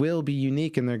systems will be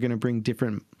unique, and they're going to bring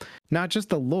different, not just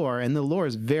the lore, and the lore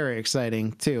is very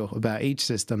exciting too about each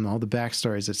system, all the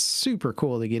backstories. It's super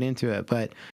cool to get into it,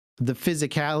 but the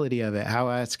physicality of it, how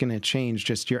that's going to change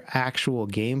just your actual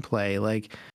gameplay,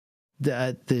 like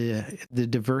the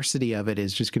diversity of it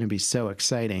is just going to be so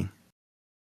exciting.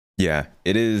 Yeah,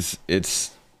 it is.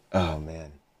 It's, oh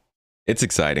man, it's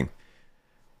exciting.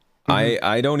 Mm-hmm.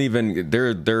 I don't even,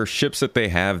 there are ships that they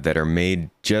have that are made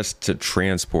just to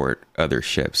transport other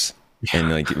ships.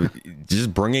 And like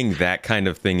just bringing that kind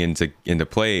of thing into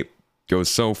play goes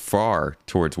so far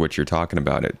towards what you're talking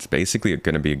about. It's basically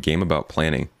going to be a game about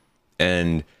planning.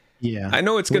 And I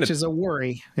know it's going to, which is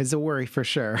a worry for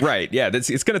sure. Right. Yeah.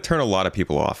 It's going to turn a lot of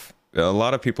people off. A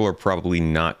lot of people are probably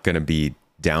not going to be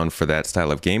down for that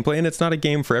style of gameplay, and it's not a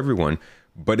game for everyone,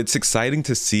 but it's exciting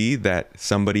to see that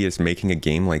somebody is making a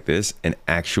game like this and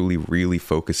actually really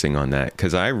focusing on that.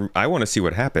 Cause I want to see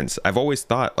what happens. I've always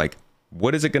thought, like,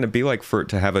 what is it going to be like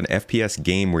to have an FPS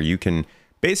game where you can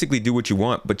basically do what you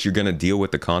want, but you're going to deal with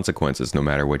the consequences no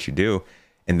matter what you do.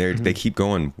 And they keep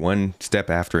going one step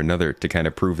after another to kind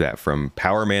of prove that, from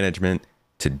power management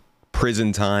to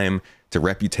prison time to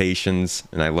reputations.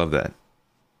 And I love that.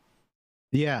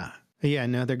 Yeah.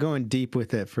 No, they're going deep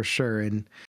with it for sure. And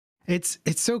It's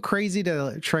so crazy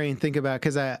to try and think about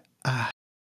because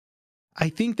I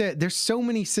think that there's so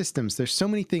many systems, there's so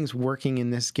many things working in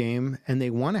this game, and they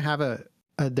want to have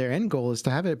their end goal is to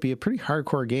have it be a pretty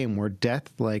hardcore game where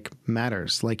death like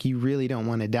matters. Like you really don't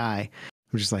want to die.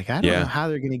 I'm just like, I don't know how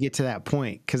they're going to get to that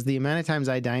point because the amount of times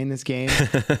I die in this game,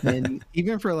 and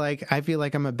even for like, I feel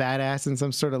like I'm a badass in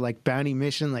some sort of like bounty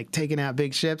mission, like taking out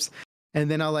big ships.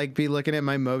 And then I'll like be looking at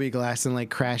my Moby glass and like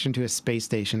crash into a space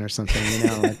station or something, you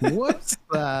know, like whoops,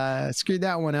 screwed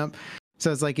that one up.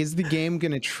 So it's like, is the game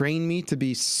going to train me to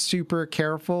be super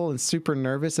careful and super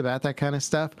nervous about that kind of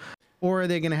stuff? Or are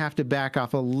they going to have to back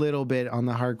off a little bit on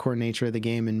the hardcore nature of the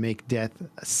game and make death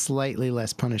slightly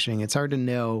less punishing? It's hard to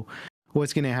know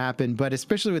what's going to happen, but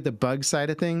especially with the bug side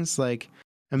of things, like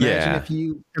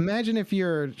imagine if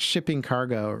you're shipping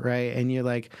cargo, right? And you're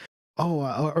like,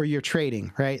 or you're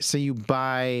trading, right? So you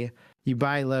buy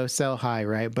low, sell high,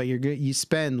 right? But you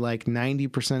spend like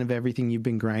 90% of everything you've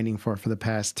been grinding for the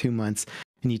past 2 months.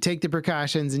 And you take the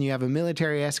precautions and you have a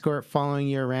military escort following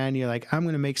you around. You're like, I'm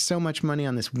going to make so much money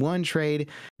on this one trade.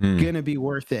 Going to be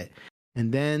worth it.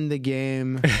 And then the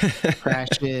game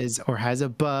crashes or has a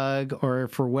bug or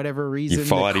for whatever reason, you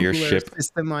fall out of your ship.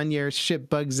 System on your ship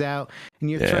bugs out and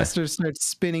your thrusters start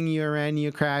spinning you around and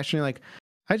you crash. And you're like,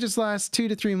 I just lost 2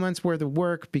 to 3 months worth of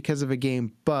work because of a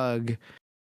game bug.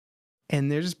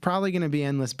 And there's probably going to be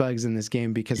endless bugs in this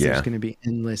game because there's going to be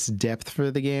endless depth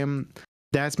for the game.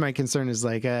 That's my concern is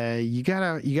like, you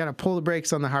gotta pull the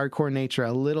brakes on the hardcore nature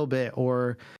a little bit,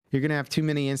 or you're going to have too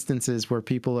many instances where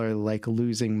people are like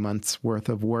losing months worth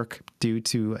of work due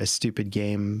to a stupid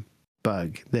game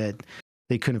bug that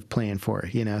they couldn't have planned for,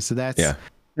 you know? So that's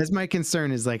my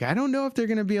concern is like, I don't know if they're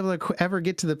going to be able to ever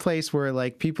get to the place where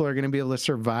like people are going to be able to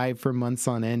survive for months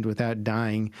on end without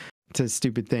dying to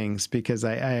stupid things, because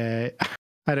I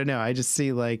don't know. I just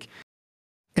see like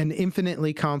an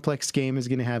infinitely complex game is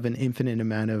going to have an infinite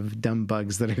amount of dumb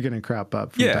bugs that are going to crop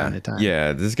up from time to time.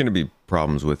 Yeah, there's going to be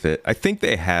problems with it. I think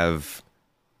they have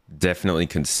definitely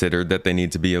considered that they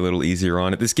need to be a little easier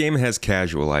on it. This game has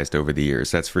casualized over the years,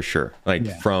 that's for sure. Like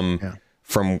from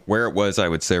where it was, I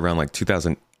would say around like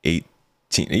 2018,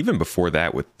 even before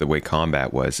that with the way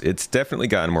combat was, it's definitely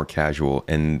gotten more casual.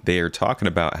 And they are talking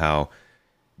about how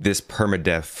this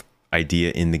permadeath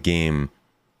idea in the game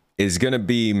is going to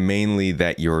be mainly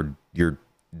that you're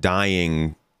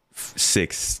dying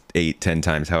 6, 8, 10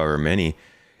 times, however many,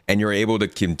 and you're able to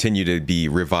continue to be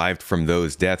revived from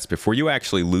those deaths before you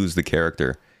actually lose the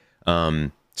character. So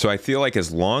I feel like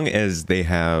as long as they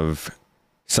have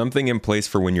something in place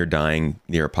for when you're dying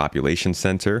near a population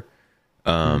center,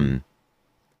 and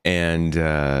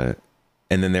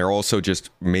then they're also just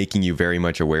making you very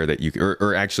much aware that you,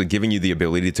 or actually giving you the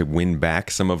ability to win back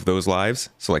some of those lives.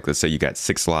 So like, let's say you got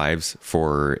 6 lives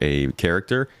for a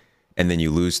character and then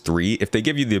you lose 3. If they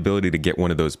give you the ability to get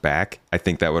one of those back, I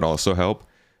think that would also help.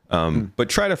 But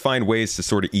try to find ways to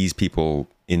sort of ease people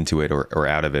into it or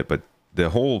out of it. But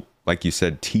the whole, like you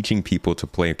said, teaching people to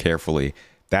play carefully,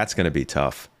 that's going to be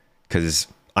tough because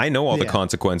I know all the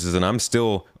consequences and I'm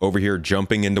still over here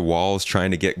jumping into walls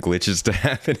trying to get glitches to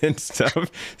happen and stuff.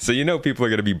 So, you know, people are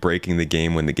going to be breaking the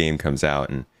game when the game comes out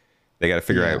and they got to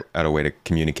figure out a way to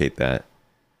communicate that.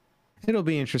 It'll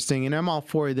be interesting. And I'm all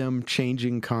for them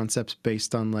changing concepts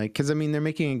based on like, because I mean, they're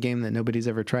making a game that nobody's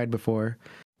ever tried before,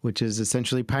 which is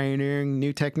essentially pioneering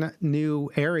new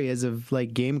areas of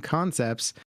like game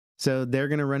concepts. So they're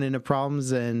going to run into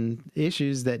problems and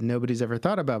issues that nobody's ever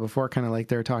thought about before, kind of like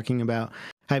they're talking about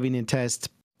having to test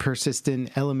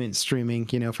persistent element streaming,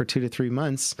 you know, for 2 to 3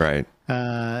 months. Right.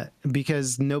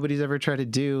 Because nobody's ever tried to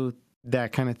do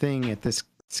that kind of thing at this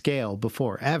scale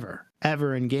before,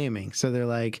 ever in gaming. So they're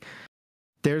like,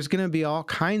 there's going to be all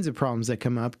kinds of problems that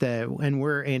come up and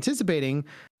we're anticipating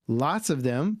lots of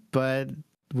them, but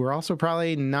we're also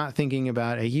probably not thinking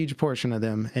about a huge portion of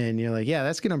them. And you're like, yeah,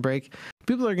 that's going to break.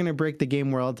 People are going to break the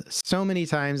game world so many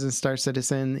times in Star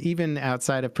Citizen, even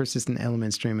outside of persistent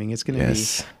element streaming. It's going to be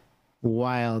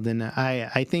wild. And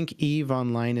I think EVE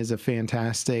Online is a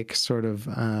fantastic sort of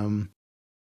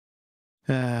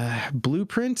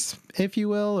blueprint, if you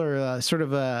will, or sort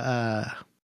of a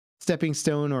stepping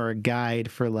stone or a guide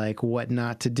for like what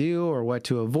not to do or what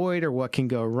to avoid or what can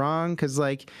go wrong. Because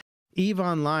like EVE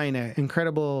Online, an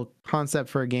incredible concept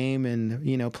for a game and,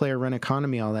 you know, player run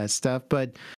economy, all that stuff.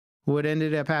 But what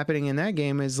ended up happening in that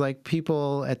game is like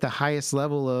people at the highest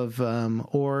level of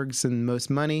orgs and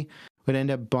most money would end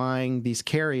up buying these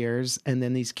carriers. And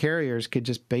then these carriers could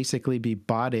just basically be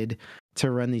botted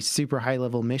to run these super high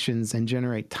level missions and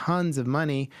generate tons of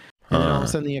money. And then all of a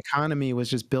sudden the economy was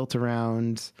just built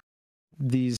around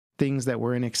these things that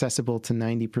were inaccessible to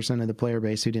 90% of the player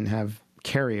base who didn't have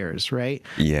carriers, right?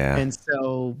 Yeah.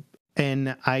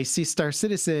 And I see Star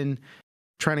Citizen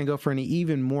trying to go for an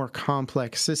even more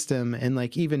complex system, and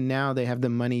like even now they have the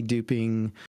money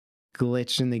duping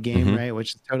glitch in the game, right,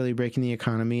 which is totally breaking the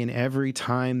economy. And every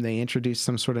time they introduce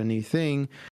some sort of new thing,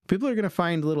 people are going to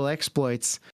find little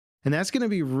exploits, and that's going to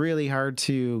be really hard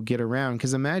to get around.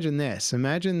 Because imagine this,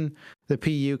 imagine the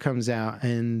PU comes out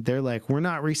and they're like, we're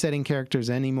not resetting characters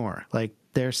anymore, like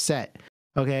they're set.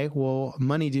 Okay, well,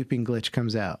 money duping glitch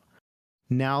comes out.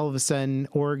 Now all of a sudden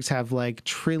orgs have like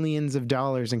trillions of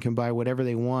dollars and can buy whatever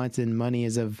they want, and money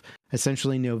is of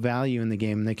essentially no value in the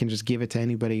game, and they can just give it to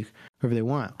anybody, whoever they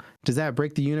want. Does that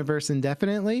break the universe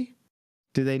indefinitely?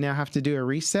 Do they now have to do a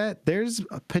reset? There's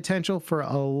potential for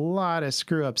a lot of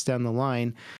screw ups down the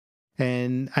line.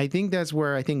 And I think that's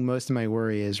where I think most of my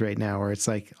worry is right now, where it's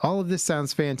like all of this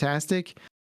sounds fantastic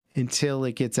until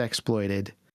it gets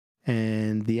exploited.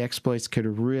 And the exploits could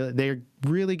they're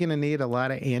really going to need a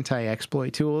lot of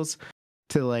anti-exploit tools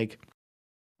to like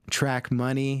track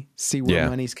money, see where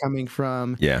money's coming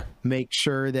from, make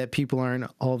sure that people aren't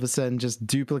all of a sudden just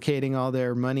duplicating all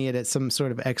their money at some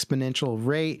sort of exponential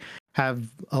rate, have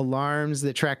alarms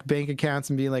that track bank accounts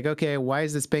and be like, okay, why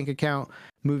is this bank account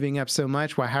moving up so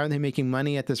much? How are they making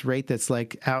money at this rate that's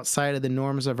like outside of the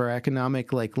norms of our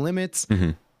economic like limits?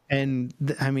 And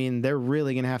I mean, they're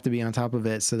really going to have to be on top of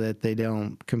it so that they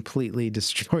don't completely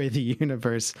destroy the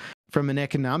universe from an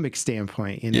economic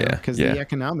standpoint, you know, because the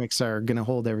economics are going to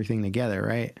hold everything together,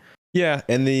 right? Yeah,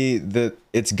 and the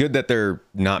it's good that they're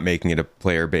not making it a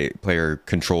player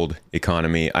controlled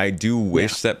economy. I do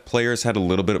wish that players had a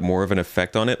little bit more of an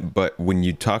effect on it, but when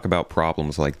you talk about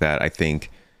problems like that, I think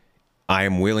I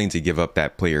am willing to give up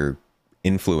that player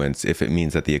influence if it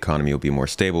means that the economy will be more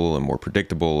stable and more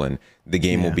predictable and the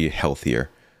game will be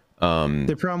healthier.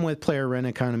 The problem with player run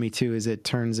economy too is it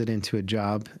turns it into a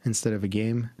job instead of a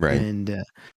game, right? And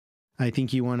I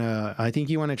think you want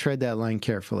to tread that line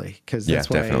carefully, because that's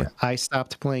why definitely. I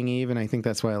stopped playing Eve, and I think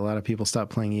that's why a lot of people stop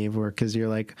playing Eve, because you're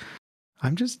like,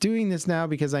 I'm just doing this now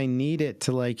because I need it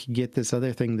to like get this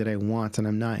other thing that I want, and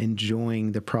I'm not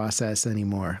enjoying the process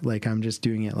anymore. Like I'm just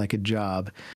doing it like a job,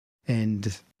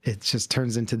 and it just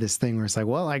turns into this thing where it's like,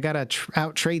 well, I gotta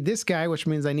out trade this guy, which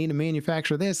means I need to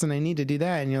manufacture this and I need to do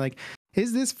that, and you're like,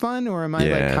 is this fun, or am I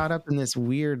like caught up in this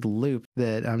weird loop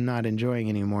that I'm not enjoying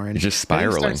anymore? And it's just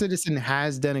spiraling. Star Citizen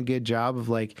has done a good job of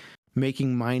like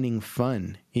making mining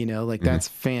fun, you know, like that's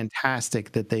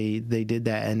fantastic that they did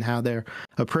that, and how they're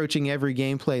approaching every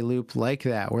gameplay loop like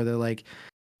that, where they're like,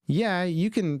 yeah, you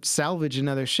can salvage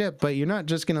another ship, but you're not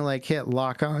just going to like hit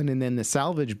lock on and then the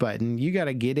salvage button. You got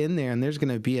to get in there, and there's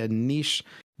going to be a niche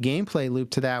gameplay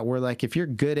loop to that, where like if you're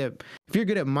good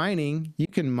at mining, you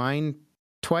can mine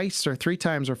twice or 3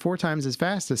 times or 4 times as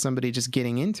fast as somebody just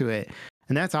getting into it.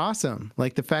 And that's awesome.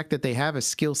 Like the fact that they have a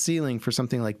skill ceiling for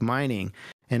something like mining,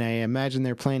 and I imagine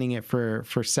they're planning it for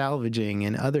salvaging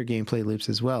and other gameplay loops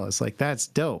as well. It's like, that's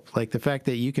dope. Like the fact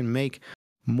that you can make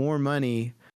more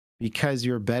money because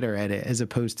you're better at it, as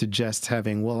opposed to just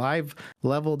having, well, I've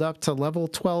leveled up to level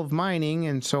 12 mining,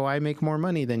 and so I make more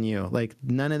money than you. Like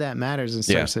none of that matters in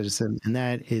Star Citizen, and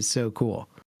that is so cool.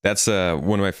 That's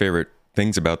one of my favorite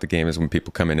things about the game, is when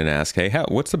people come in and ask, hey,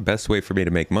 what's the best way for me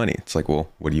to make money? It's like, well,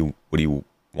 what do you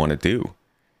want to do?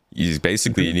 You just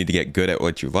basically you need to get good at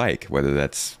what you like, whether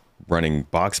that's running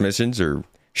box missions or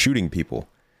shooting people.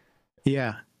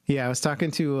 Yeah, I was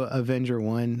talking to Avenger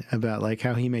 1 about like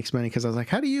how he makes money, because I was like,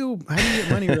 how do you get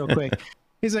money real quick?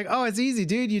 He's like, oh, it's easy,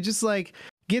 dude. You just like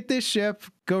get this ship,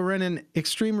 go run an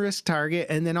extreme risk target,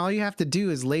 and then all you have to do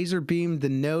is laser beam the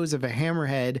nose of a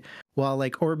hammerhead while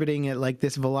like orbiting at like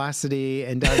this velocity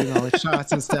and dodging all the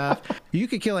shots and stuff. You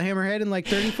could kill a hammerhead in like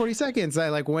 30-40 seconds. I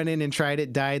like went in and tried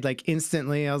it, died like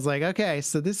instantly. I was like, okay,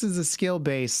 so this is a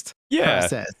skill-based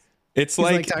process. It's He's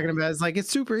like talking about, it's like, it's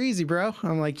super easy, bro.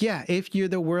 I'm like, yeah, if you're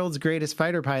the world's greatest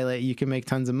fighter pilot, you can make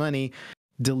tons of money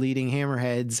deleting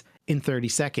hammerheads in 30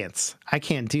 seconds. I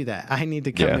can't do that. I need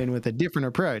to come in with a different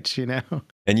approach, you know?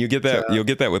 And you get that, you'll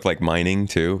get that with like mining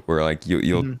too, where like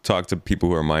you'll talk to people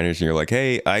who are miners, and you're like,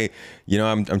 hey,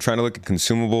 I'm trying to look at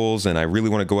consumables, and I really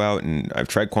want to go out, and I've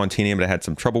tried Quantinium, but I had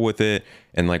some trouble with it.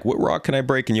 And like, what rock can I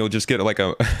break? And you'll just get like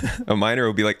a miner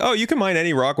will be like, oh, you can mine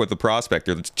any rock with the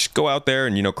prospector. Let's just go out there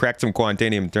and, you know, crack some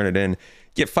Quantinium, turn it in,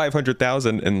 get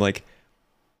 500,000, and like,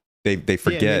 they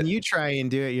forget. Yeah, and then you try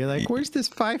and do it. You're like, where's this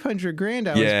 500 grand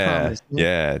I was promised?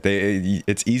 Yeah.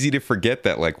 It's easy to forget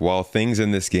that, like, while things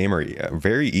in this game are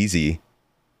very easy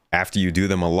after you do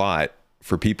them a lot,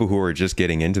 for people who are just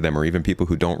getting into them, or even people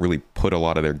who don't really put a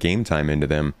lot of their game time into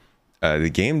them, the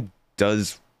game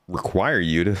does require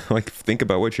you to like think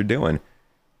about what you're doing.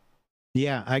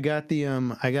 Yeah, I got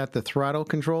the throttle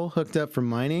control hooked up for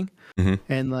mining, Hmm.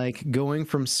 and like going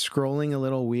from scrolling a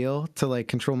little wheel to like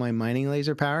control my mining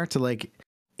laser power to like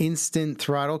instant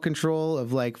throttle control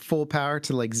of like full power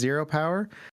to like zero power.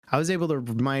 I was able to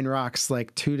mine rocks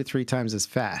like 2 to 3 times as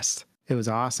fast. It was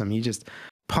awesome. You just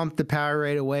pump the power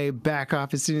right away, back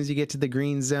off as soon as you get to the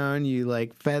green zone. You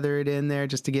like feather it in there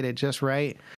just to get it just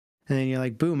right. And then you're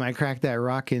like, boom, I cracked that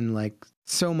rock in like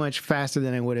so much faster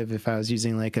than I would have if I was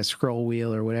using like a scroll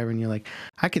wheel or whatever. And you're like,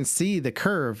 I can see the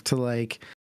curve to like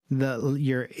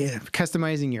you're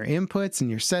customizing your inputs and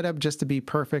your setup just to be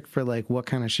perfect for like what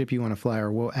kind of ship you want to fly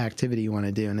or what activity you want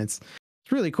to do. And it's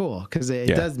really cool because it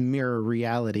does mirror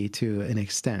reality to an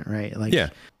extent, right? Like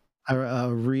a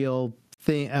real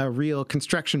thing, a real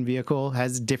construction vehicle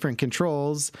has different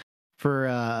controls for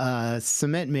a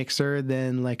cement mixer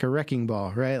than like a wrecking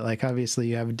ball, right? Like obviously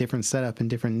you have a different setup and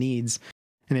different needs,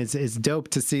 and it's dope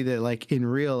to see that like in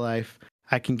real life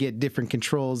I can get different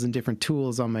controls and different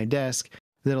tools on my desk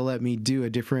that'll let me do a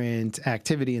different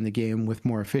activity in the game with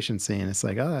more efficiency. And it's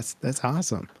like, oh, that's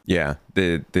awesome. Yeah,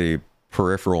 the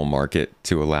peripheral market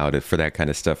to allow it for that kind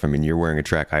of stuff. I mean, you're wearing a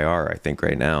Track IR, I think,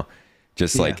 right now.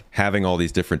 Just like having all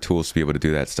these different tools to be able to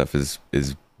do that stuff is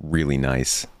really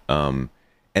nice. And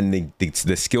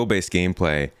the skill-based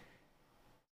gameplay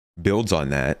builds on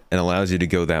that and allows you to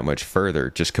go that much further,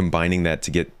 just combining that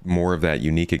to get more of that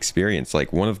unique experience.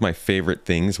 Like one of my favorite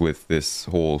things with this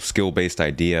whole skill-based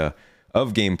idea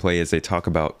of gameplay is they talk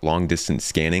about long-distance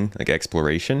scanning, like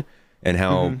exploration, and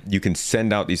how you can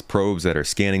send out these probes that are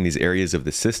scanning these areas of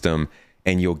the system,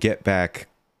 and you'll get back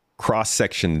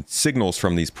cross-section signals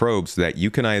from these probes that you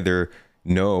can either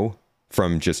know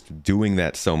from just doing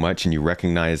that so much, and you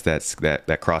recognize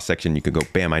that cross section, you could go,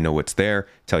 bam, I know what's there.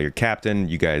 Tell your captain,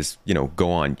 you guys,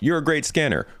 go on. You're a great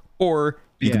scanner. Or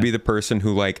you could be the person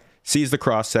who like sees the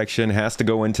cross section, has to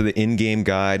go into the in-game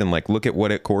guide and like look at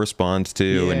what it corresponds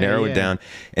to and narrow it down.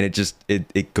 And it just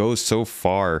it goes so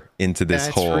far into this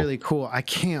whole. That's really cool. I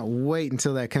can't wait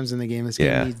until that comes in the game. This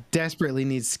game desperately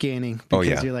needs scanning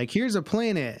because you're like, here's a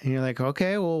planet, and you're like,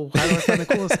 okay, well, how do I find the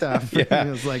cool stuff?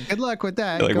 And it's like, good luck with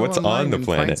that. Like, what's on the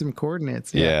planet? Find some coordinates.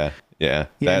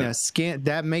 Scan.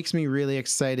 That makes me really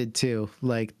excited too.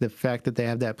 Like the fact that they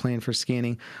have that plan for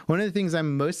scanning. One of the things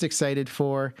I'm most excited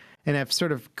for, and I've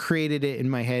sort of created it in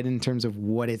my head in terms of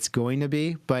what it's going to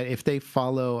be, but if they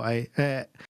follow,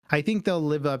 I think they'll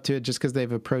live up to it just because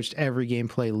they've approached every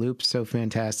gameplay loop so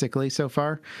fantastically so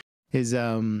far, is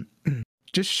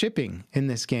just shipping in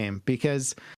this game.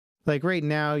 Because like right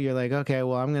now you're like, okay,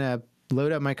 well, I'm going to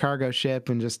load up my cargo ship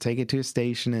and just take it to a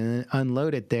station and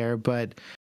unload it there. But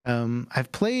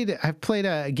I've played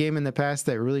a game in the past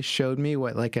that really showed me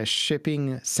what like a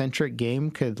shipping centric game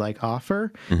could like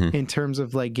offer in terms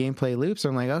of like gameplay loops.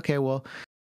 I'm like, okay, well,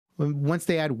 once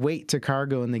they add weight to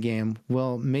cargo in the game,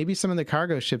 well, maybe some of the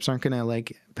cargo ships aren't going to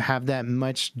like have that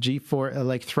much G4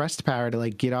 like thrust power to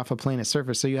like get off a planet's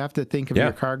surface. So you have to think of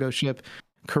your cargo ship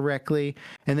correctly.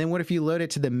 And then what if you load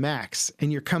it to the max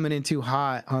and you're coming in too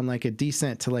hot on like a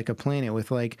descent to like a planet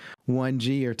with like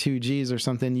 1G or 2Gs or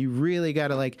something? You really got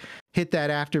to like hit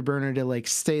that afterburner to like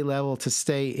stay level, to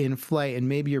stay in flight. And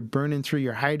maybe you're burning through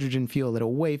your hydrogen fuel at a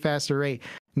way faster rate.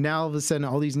 Now all of a sudden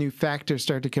all these new factors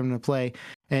start to come into play,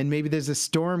 and maybe there's a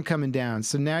storm coming down.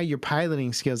 So now your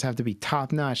piloting skills have to be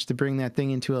top notch to bring that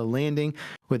thing into a landing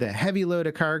with a heavy load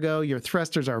of cargo. Your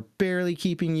thrusters are barely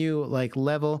keeping you like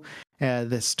level.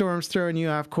 The storm's throwing you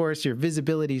off course. Your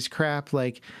visibility's crap.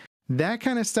 Like that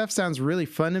kind of stuff sounds really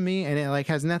fun to me, and it like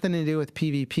has nothing to do with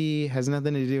PvP, has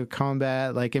nothing to do with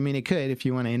combat. Like, I mean, it could if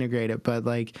you want to integrate it, but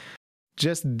like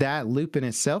just that loop in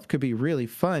itself could be really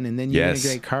fun. And then you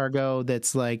integrate cargo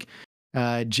that's like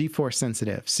G-force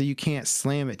sensitive, so you can't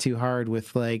slam it too hard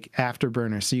with like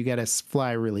afterburner. So you got to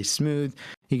fly really smooth.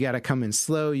 You got to come in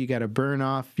slow. You got to burn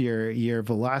off your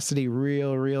velocity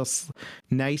real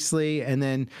nicely. And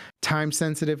then time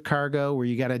sensitive cargo where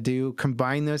you got to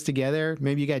combine those together.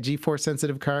 Maybe you got G-force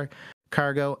sensitive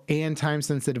cargo and time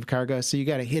sensitive cargo. So you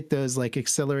got to hit those like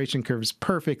acceleration curves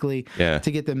perfectly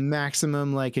to get the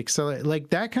maximum like like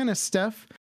that kind of stuff.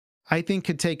 I think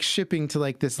could take shipping to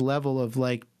like this level of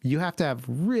like, you have to have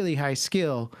really high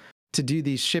skill to do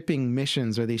these shipping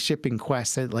missions or these shipping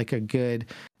quests at like a good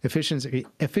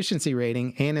efficiency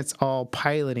rating, and it's all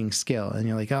piloting skill. And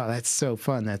you're like, oh, that's so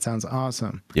fun. That sounds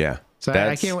awesome. Yeah. So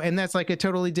I can't, and that's like a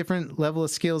totally different level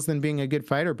of skills than being a good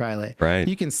fighter pilot. Right.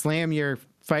 You can slam your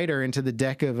fighter into the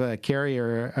deck of a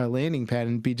carrier or a landing pad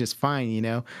and be just fine,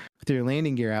 with your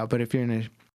landing gear out. But if you're in a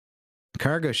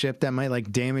cargo ship, that might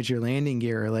like damage your landing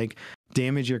gear or like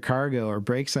damage your cargo or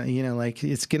break something, you know, like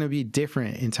it's going to be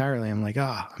different entirely. I'm like,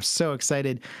 oh, I'm so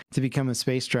excited to become a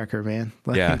space trucker, man.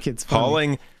 Like, Yeah. it's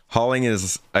funny. Hauling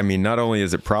is, I mean, not only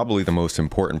is it probably the most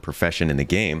important profession in the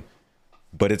game,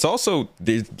 but it's also,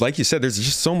 like you said, there's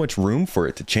just so much room for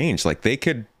it to change. Like they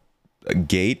could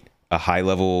gate a high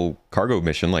level cargo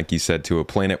mission, like you said, to a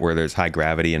planet where there's high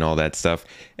gravity and all that stuff.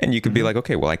 And you could be like,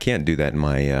 okay, well, I can't do that in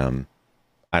my,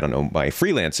 I don't know, my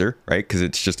freelancer, right? Because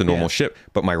it's just a normal ship,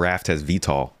 but my raft has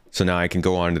VTOL. So now I can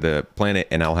go onto the planet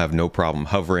and I'll have no problem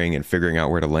hovering and figuring out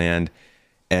where to land.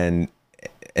 And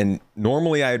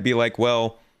normally I'd be like,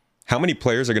 well, how many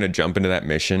players are going to jump into that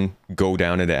mission, go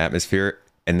down into atmosphere,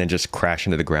 and then just crash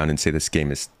into the ground and say this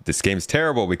game is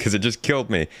terrible because it just killed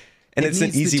me? And it's an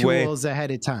easy way. Tools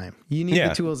ahead of time. You need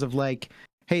the tools of like,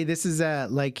 hey, this is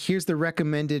like, here's the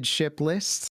recommended ship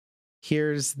list.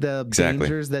 Here's the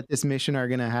dangers that this mission are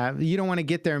going to have. You don't want to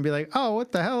get there and be like, oh,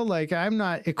 what the hell? Like, I'm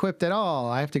not equipped at all.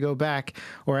 I have to go back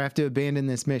or I have to abandon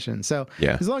this mission. So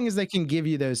as long as they can give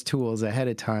you those tools ahead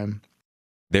of time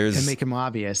and make them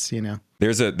obvious, you know,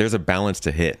 there's a balance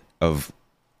to hit of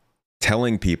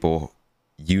telling people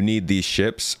you need these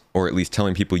ships, or at least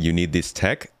telling people you need this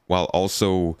tech, while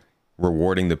also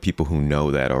rewarding the people who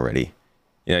know that already.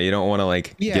 Yeah, you don't want to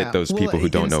like get those people who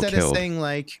don't know killed.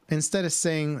 Instead of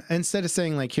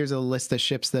saying like, here's a list of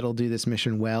ships that'll do this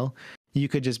mission well, you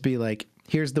could just be like,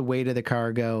 here's the weight of the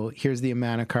cargo, here's the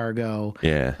amount of cargo,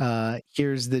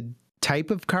 here's the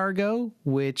type of cargo,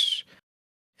 which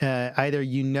either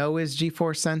is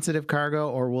G-force sensitive cargo,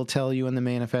 or we'll tell you in the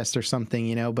manifest or something,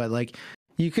 you know. But like,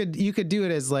 you could do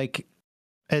it as like,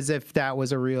 as if that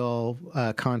was a real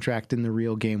contract in the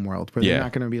real game world, where they're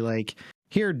not going to be like,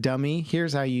 here, dummy,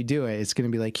 here's how you do it. It's going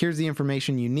to be like, here's the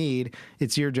information you need.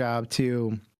 It's your job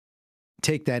to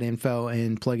take that info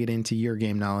and plug it into your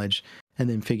game knowledge and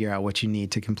then figure out what you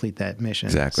need to complete that mission.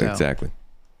 Exactly.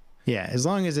 Yeah, as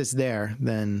long as it's there,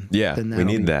 then we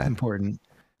need that. Important.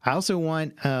 I also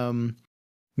want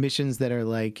missions that are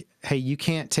like, hey, you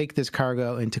can't take this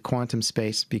cargo into quantum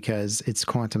space because it's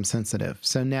quantum sensitive.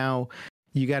 So now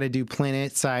you got to do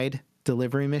planet side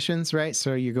delivery missions, right?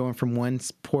 So you're going from one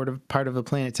part of a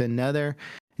planet to another,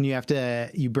 and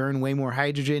you burn way more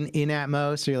hydrogen in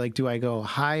atmos. So you're like, do I go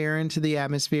higher into the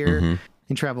atmosphere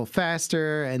and travel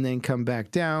faster and then come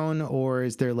back down? Or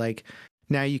is there like,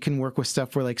 now you can work with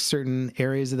stuff where like certain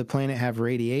areas of the planet have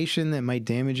radiation that might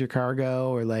damage your cargo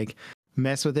or like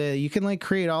mess with it. You can like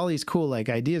create all these cool like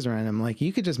ideas around them. Like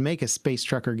you could just make a space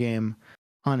trucker game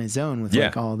on its own with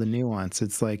like all the nuance.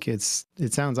 It's like, it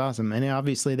sounds awesome. And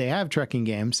obviously they have trucking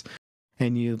games,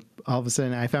 and all of a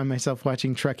sudden I found myself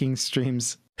watching trucking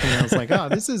streams, and I was like, oh,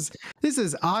 this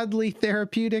is oddly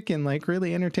therapeutic and like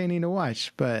really entertaining to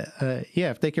watch. But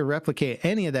if they could replicate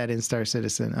any of that in Star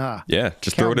Citizen,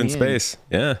 just throw it in space.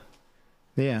 Yeah.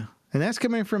 And that's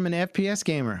coming from an FPS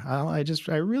gamer.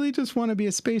 I really just want to be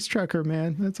a space trucker,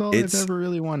 man. That's all I've ever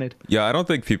really wanted. Yeah, I don't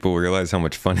think people realize how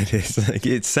much fun it is. Like,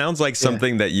 it sounds like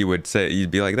something that you would say,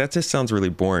 you'd be like, that just sounds really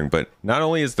boring. But not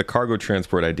only is the cargo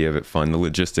transport idea of it fun, the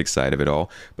logistics side of it all,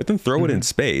 but then throw it in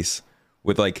space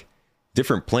with like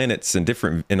different planets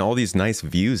and all these nice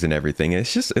views and everything.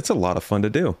 It's a lot of fun to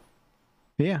do.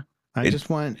 Yeah.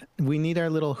 We need our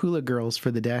little hula girls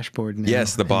for the dashboard now.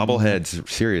 Yes, the bobbleheads,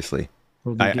 seriously.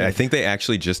 I think they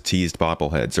actually just teased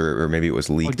bobbleheads, or maybe it was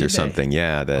leaked or something.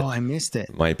 Yeah, that. Oh, I missed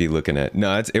it. Might be looking at.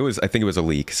 No, I think it was a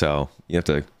leak, so you have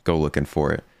to go looking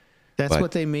for it. That's what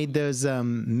they made those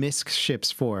MISC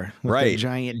ships for, with right? The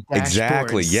giant dashboards.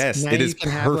 Exactly. Yes, now it is perfect.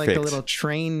 You can perfect. have like a little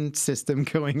train system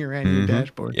going around your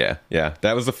dashboard. Yeah.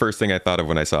 That was the first thing I thought of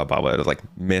when I saw a bobblehead. I was like,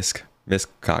 MISC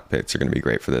cockpits are going to be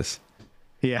great for this.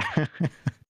 Yeah.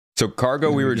 So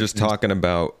cargo, we were just talking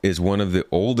about, is one of the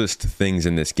oldest things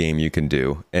in this game you can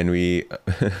do. And we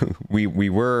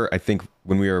were, I think,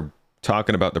 when we were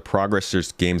talking about the progress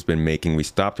this game's been making, we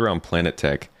stopped around Planet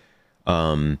Tech.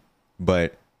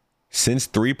 But since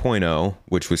 3.0,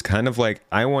 which was kind of like,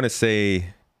 I want to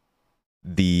say,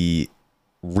 the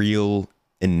real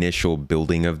initial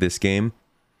building of this game.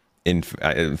 In fact,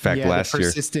 last year, the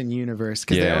persistent universe,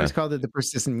 because they always called it the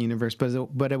persistent universe,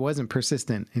 but it wasn't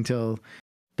persistent until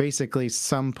basically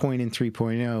some point in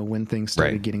 3.0 when things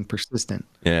started getting persistent.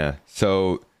 Yeah.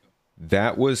 So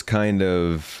that was kind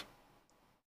of,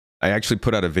 I actually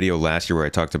put out a video last year where I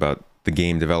talked about the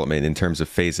game development in terms of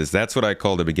phases. That's what I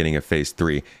call the beginning of phase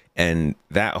 3. And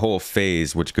that whole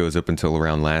phase, which goes up until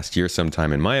around last year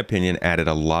sometime, in my opinion, added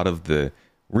a lot of the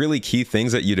really key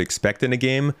things that you'd expect in a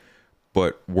game,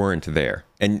 but weren't there.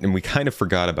 And we kind of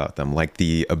forgot about them, like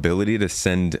the ability to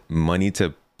send money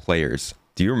to players.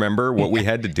 Do you remember what we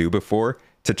had to do before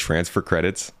to transfer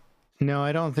credits? No,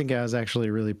 I don't think I was actually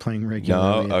really playing No,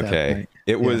 regularly at that okay. point.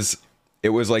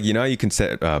 It was like, you know, you can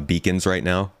set beacons right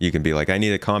now. You can be like, I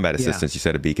need a combat Yeah. assistance. You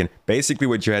set a beacon. Basically,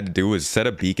 what you had to do was set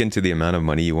a beacon to the amount of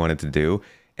money you wanted to do,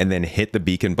 and then hit the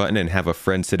beacon button and have a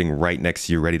friend sitting right next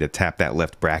to you ready to tap that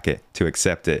left bracket to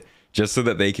accept it, just so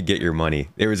that they could get your money.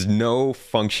 There was no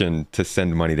function to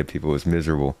send money to people. It was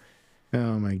miserable.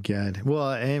 Oh my god. Well,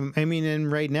 I mean,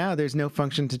 and right now there's no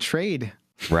function to trade.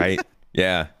 Right?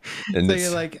 Yeah. And So this,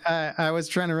 you're like, I was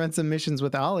trying to run some missions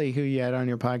with Ollie, who you had on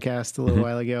your podcast a little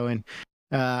while ago, and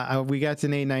we got to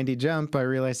an 890 jump. I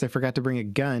realized I forgot to bring a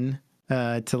gun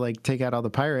to like take out all the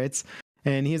pirates.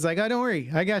 And he's like, oh, don't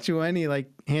worry, I got you one. He like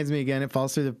hands me a gun. It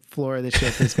falls through the floor of the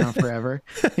ship. It's gone forever.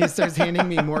 He starts handing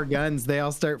me more guns. They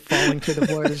all start falling through the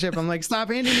floor of the ship. I'm like, stop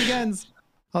handing me guns.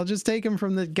 I'll just take them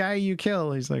from the guy you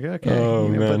kill. He's like, okay. Oh,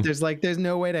 man. But there's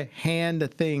no way to hand a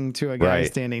thing to a guy Right.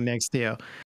 standing next to you,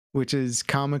 which is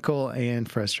comical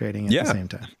and frustrating at the same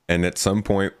time. And at some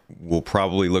point, we'll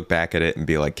probably look back at it and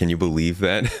be like, can you believe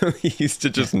that? We used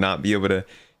to just not be able to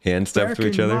hand stuff to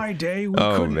each other. In my day, we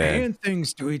Oh, couldn't man. hand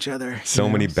things to each other. So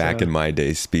many back in my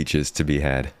day speeches to be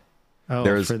had. Oh,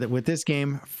 There's- with this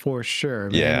game, for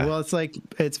sure. Man. Yeah. Well,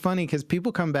 it's funny because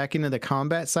people come back into the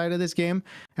combat side of this game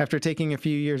after taking a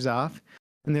few years off,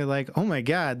 and they're like, oh my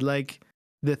God, like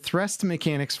the thrust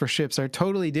mechanics for ships are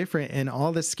totally different. And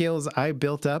all the skills I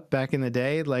built up back in the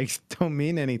day, like, don't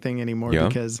mean anything anymore Yeah.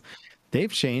 because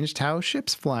they've changed how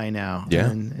ships fly now. Yeah.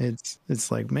 And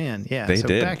it's like, man, yeah. They so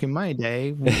did. back in my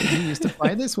day, we used to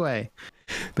fly this way,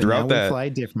 but Throughout now that- we fly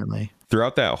differently.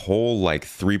 Throughout that whole like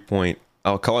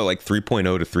I'll call it like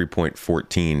 3.0 to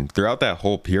 3.14. Throughout that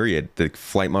whole period, the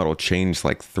flight model changed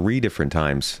like 3 different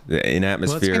times in Well, it's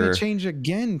atmosphere. going to change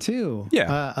again too.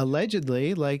 Yeah.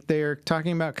 Allegedly, like they're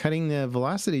talking about cutting the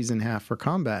velocities in half for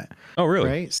combat. Oh, really?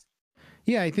 Right?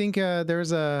 Yeah, I think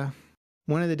there's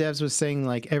one of the devs was saying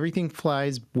like everything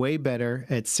flies way better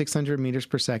at 600 meters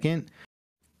per second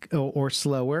or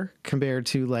slower compared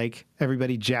to like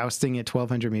everybody jousting at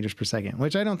 1200 meters per second,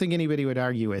 which I don't think anybody would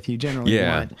argue with. You generally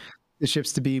Yeah. want the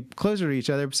ships to be closer to each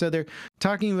other. So they're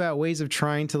talking about ways of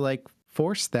trying to like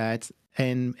force that,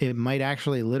 and it might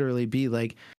actually literally be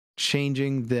like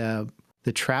changing the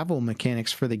travel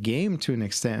mechanics for the game to an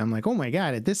extent. I'm like, oh my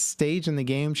God, at this stage in the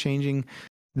game, changing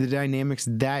the dynamics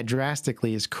that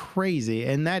drastically is crazy.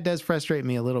 And that does frustrate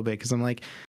me a little bit because I'm like,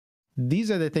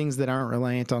 these are the things that aren't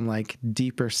reliant on like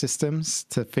deeper systems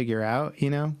to figure out, you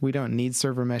know, we don't need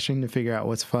server meshing to figure out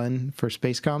what's fun for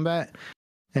space combat.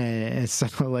 And so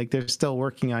like they're still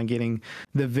working on getting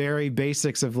the very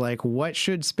basics of like, what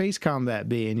should space combat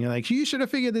be? And you're like, you should have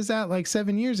figured this out like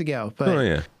 7 years ago. But Oh,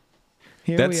 yeah.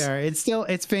 here we are.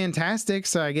 It's fantastic.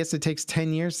 So I guess it takes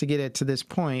 10 years to get it to this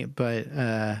point, but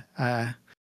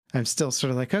I'm still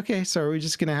sort of like, okay, so are we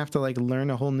just going to have to like learn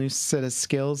a whole new set of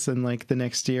skills in like the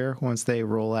next year once they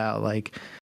roll out like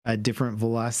a different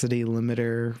velocity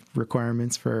limiter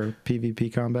requirements for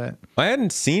PvP combat? I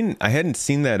hadn't seen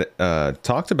that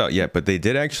talked about yet, but they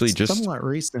did actually just somewhat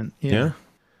recent. yeah.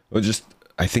 Well,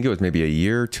 I think it was maybe a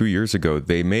year, 2 years ago,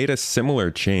 they made a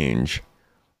similar change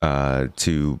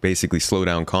to basically slow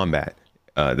down combat.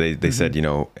 They said, you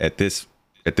know, at this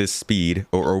speed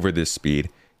or over this speed,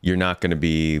 you're not going to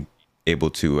be able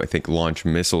to, I think, launch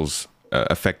missiles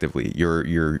effectively.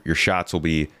 Your shots will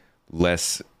be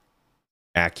less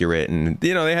accurate, and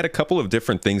you know, they had a couple of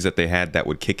different things that they had that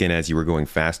would kick in as you were going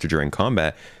faster during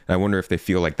combat. And I wonder if they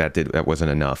feel like that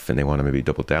wasn't enough and they want to maybe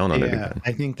double down on it again.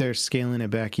 I think they're scaling it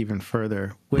back even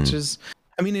further, which is,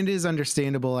 I mean, it is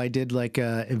understandable. I did like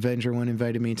Avenger One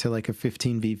invited me to like a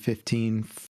 15v15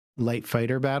 light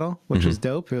fighter battle, which was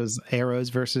dope. It was arrows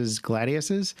versus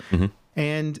gladiuses,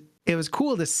 and it was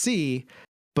cool to see,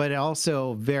 but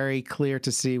also very clear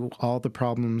to see all the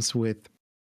problems with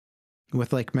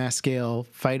like mass scale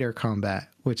fighter combat,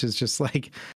 which is just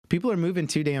like people are moving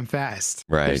too damn fast.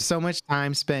 Right. There's so much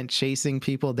time spent chasing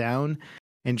people down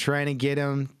and trying to get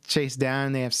them chased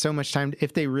down. They have so much time.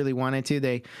 If they really wanted to,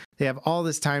 they have all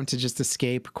this time to just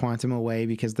escape quantum away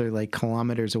because they're like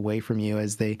kilometers away from you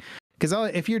because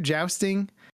if you're jousting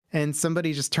and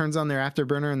somebody just turns on their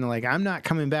afterburner and they're like, I'm not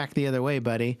coming back the other way,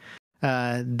 buddy.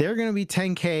 They're going to be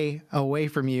 10K away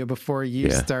from you before you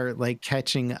start like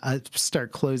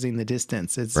start closing the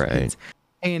distance.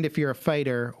 And if you're a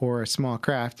fighter or a small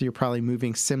craft, you're probably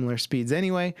moving similar speeds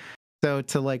anyway. So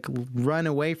to like run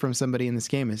away from somebody in this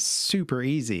game is super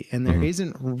easy. And there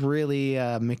isn't really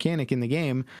a mechanic in the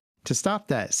game to stop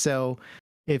that. So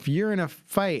if you're in a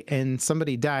fight and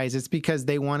somebody dies, it's because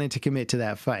they wanted to commit to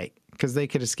that fight, because they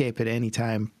could escape at any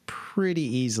time pretty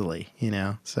easily, you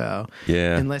know? So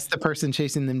Yeah. unless the person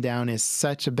chasing them down is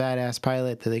such a badass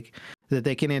pilot that that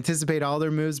they can anticipate all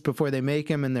their moves before they make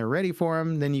them and they're ready for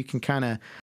them, then you can kind of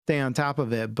stay on top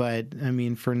of it. But I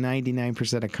mean, for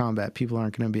 99% of combat, people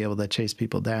aren't going to be able to chase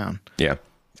people down. Yeah.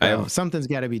 So something's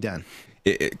got to be done.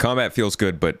 Combat feels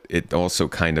good, but it also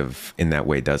kind of in that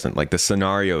way doesn't. Like the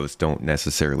scenarios don't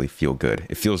necessarily feel good.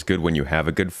 It feels good when you have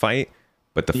a good fight,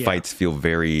 but the fights feel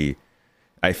very,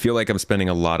 I feel like I'm spending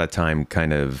a lot of time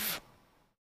kind of,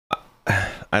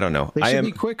 I don't know. They should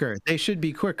be quicker. They should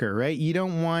be quicker, right? You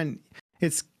don't want,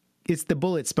 it's the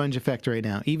bullet sponge effect right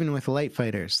now, even with light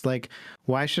fighters. Like,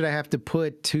 why should I have to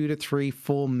put 2 to 3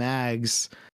 full mags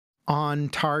on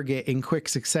target in quick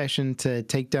succession to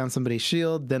take down somebody's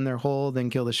shield, then their hull, then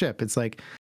kill the ship? It's like,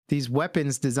 these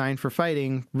weapons designed for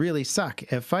fighting really suck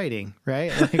at fighting,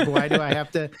 right? Like, why do I have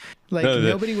to, like,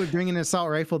 nobody would bring an assault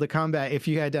rifle to combat if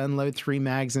you had to unload 3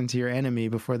 mags into your enemy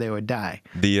before they would die.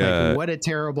 Like, what a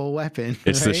terrible weapon.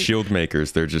 It's right? The shield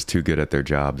makers. They're just too good at their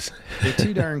jobs. They're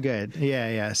too darn good.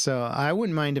 Yeah. So I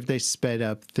wouldn't mind if they sped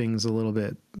up things a little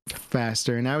bit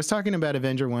faster. And I was talking about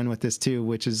Avenger 1 with this too,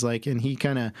 which is like, and he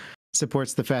kind of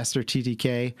supports the faster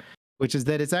TTK, which is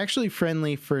that it's actually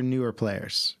friendly for newer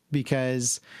players,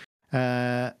 because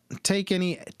take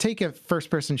a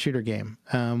first-person shooter game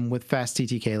with fast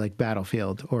TTK like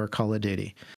Battlefield or Call of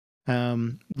Duty.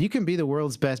 You can be the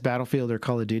world's best Battlefield or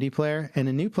Call of Duty player, and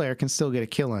a new player can still get a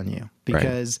kill on you,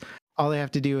 because all they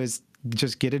have to do is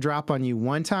just get a drop on you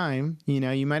one time. You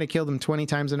know, you might have killed them 20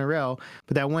 times in a row,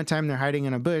 but that one time they're hiding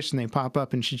in a bush and they pop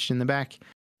up and shoot you in the back,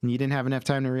 and you didn't have enough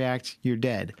time to react, you're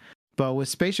dead. But with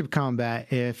spaceship combat,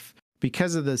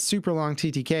 because of the super long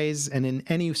TTKs and in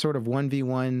any sort of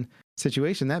 1v1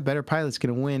 situation, that better pilot's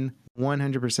going to win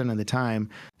 100% of the time.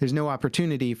 There's no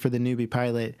opportunity for the newbie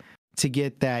pilot to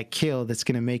get that kill that's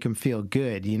going to make him feel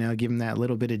good, you know, give him that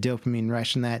little bit of dopamine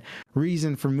rush and that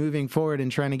reason for moving forward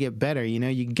and trying to get better. You know,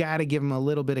 you got to give them a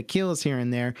little bit of kills here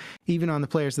and there, even on the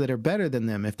players that are better than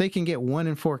them. If they can get 1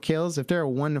 in 4 kills, if they're a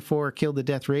 1 to 4 kill to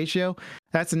death ratio,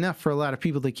 that's enough for a lot of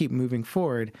people to keep moving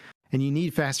forward. And you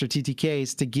need faster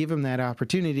TTKs to give them that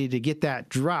opportunity to get that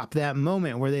drop, that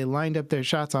moment where they lined up their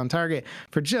shots on target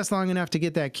for just long enough to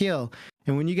get that kill.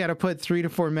 And when you got to put 3 to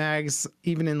 4 mags,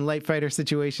 even in light fighter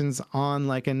situations, on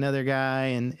like another guy,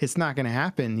 and it's not going to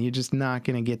happen. You're just not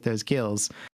going to get those kills.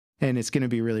 And it's going to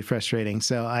be really frustrating.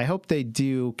 So I hope they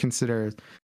do consider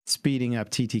speeding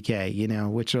up TTK, you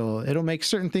know, it'll make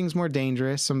certain things more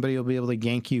dangerous. Somebody will be able to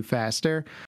gank you faster,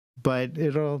 but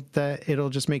it'll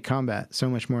just make combat so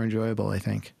much more enjoyable, I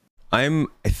think. I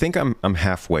think I'm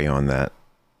halfway on that.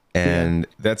 And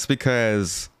that's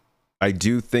because I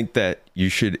do think that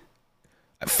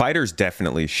fighters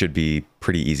definitely should be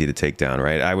pretty easy to take down,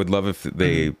 right? I would love if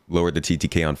they lowered the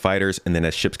TTK on fighters, and then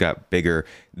as ships got bigger,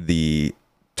 the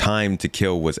time to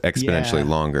kill was exponentially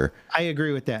longer. I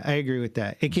agree with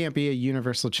that. It can't be a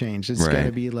universal change. It's got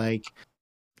to be like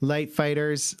light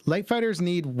fighters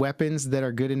need weapons that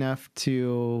are good enough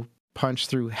to punch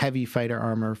through heavy fighter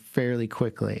armor fairly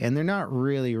quickly. And they're not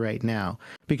really right now,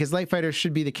 because light fighters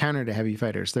should be the counter to heavy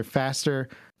fighters. They're faster,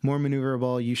 more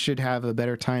maneuverable. You should have a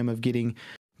better time of getting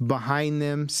behind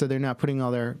them, so they're not putting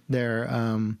all their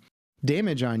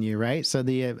damage on you, right? So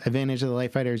the advantage of the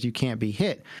light fighter is you can't be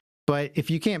hit. But if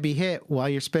you can't be hit while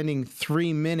you're spending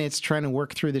 3 minutes trying to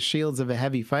work through the shields of a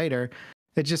heavy fighter,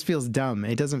 it just feels dumb.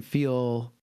 It doesn't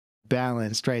feel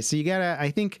balanced, right? So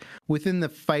I think within the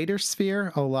fighter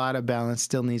sphere, a lot of balance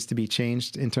still needs to be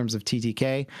changed in terms of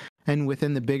TTK. And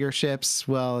within the bigger ships,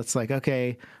 well, it's like,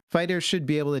 okay, fighters should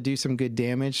be able to do some good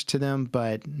damage to them,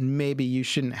 but maybe you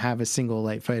shouldn't have a single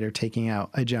light fighter taking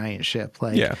out a giant ship.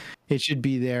 Like, it should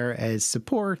be there as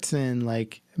support and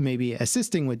like maybe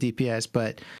assisting with DPS,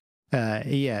 but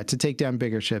to take down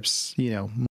bigger ships, you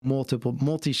know,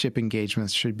 multi-ship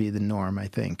engagements should be the norm, I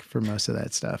think, for most of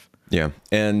that stuff. Yeah,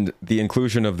 and the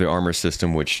inclusion of the armor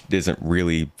system, which isn't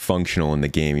really functional in the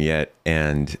game yet,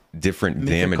 and different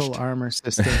mythical armor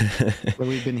system that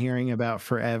we've been hearing about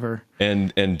forever,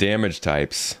 and damage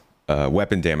types,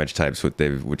 weapon damage types,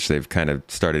 which they've kind of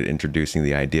started introducing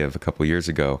the idea of a couple years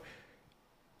ago.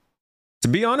 To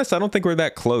be honest, I don't think we're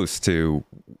that close to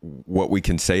what we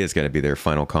can say is going to be their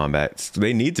final combat.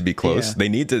 They need to be close. Yeah. They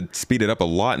need to speed it up a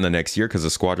lot in the next year because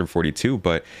of Squadron 42,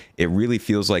 but it really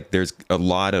feels like there's a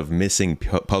lot of missing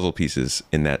puzzle pieces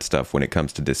in that stuff when it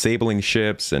comes to disabling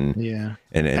ships and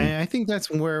I think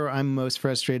that's where I'm most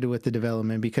frustrated with the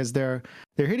development, because they're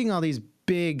hitting all these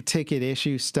big ticket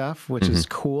issue stuff, which is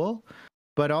cool.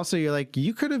 But also you're like,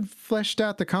 you could have fleshed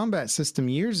out the combat system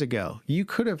years ago. You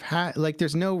could have had, like,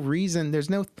 there's no reason,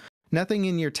 nothing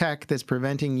in your tech that's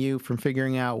preventing you from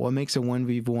figuring out what makes a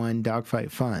 1v1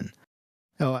 dogfight fun.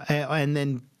 Oh, and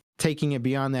then taking it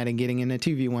beyond that and getting into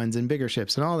 2v1s and bigger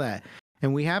ships and all that.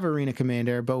 and we have Arena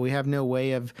Commander, but we have no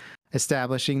way of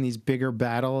establishing these bigger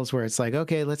battles where it's like,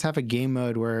 okay, let's have a game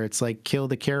mode where it's like kill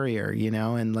the carrier, you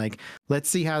know, and like let's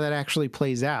see how that actually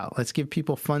plays out. Let's give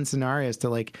people fun scenarios to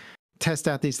like test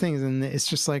out these things. And it's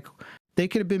just like they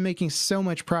could have been making so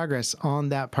much progress on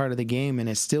that part of the game, and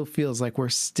it still feels like we're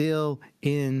still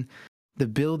in the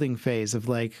building phase of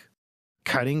like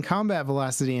cutting combat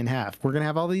velocity in half. We're going to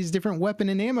have all these different weapon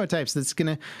and ammo types that's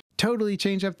going to totally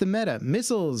change up the meta.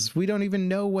 Missiles, we don't even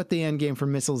know what the end game for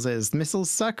missiles is.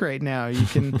 Missiles suck right now. You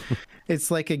can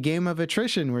it's like a game of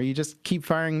attrition where you just keep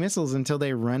firing missiles until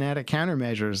they run out of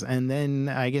countermeasures, and then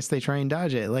I guess they try and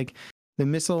dodge it. Like the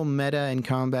missile meta and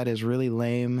combat is really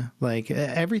lame. Like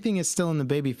everything is still in the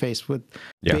baby phase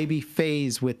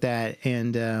with that,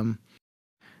 and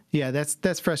yeah,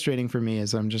 that's frustrating for me,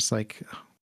 as I'm just like,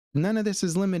 none of this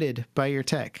is limited by your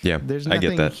tech. Yeah, there's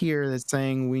nothing here that's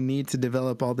saying we need to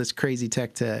develop all this crazy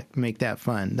tech to make that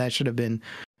fun. That should have been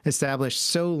established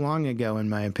so long ago, in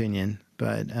my opinion.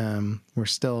 But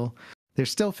they're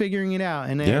still figuring it out.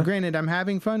 And granted, I'm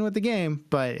having fun with the game,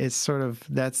 but it's sort of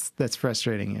that's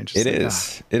frustrating. It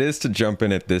is to jump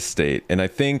in at this state, and I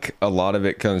think a lot of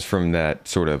it comes from that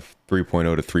sort of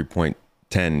 3.0 to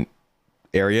 3.10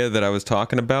 area that I was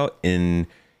talking about. In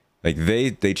like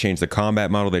they changed the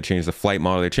combat model, they changed the flight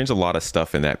model, they changed a lot of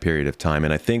stuff in that period of time.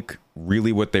 And I think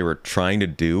really what they were trying to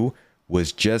do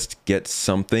was just get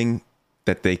something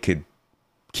that they could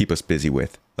keep us busy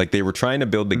with. Like they were trying to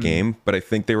build the game, but I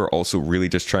think they were also really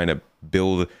just trying to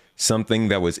build something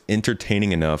that was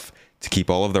entertaining enough to keep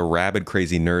all of the rabid,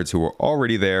 crazy nerds who were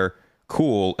already there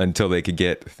cool until they could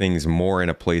get things more in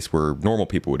a place where normal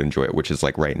people would enjoy it, which is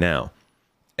like right now.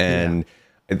 And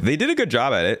they did a good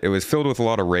job at it. It was filled with a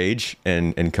lot of rage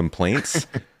and complaints,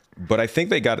 but I think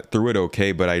they got through it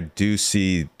okay. But I do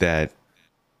see that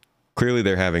clearly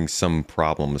they're having some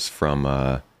problems from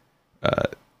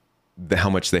how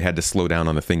much they had to slow down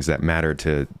on the things that matter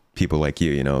to people like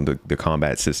you, you know, the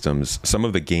combat systems, some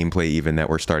of the gameplay even that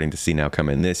we're starting to see now come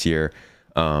in this year,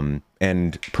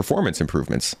 and performance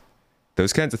improvements.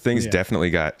 Those kinds of things definitely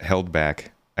got held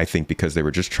back, I think, because they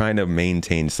were just trying to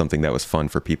maintain something that was fun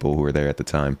for people who were there at the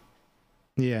time.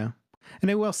 Yeah. And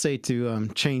I will say to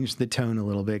change the tone a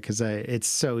little bit, because it's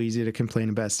so easy to complain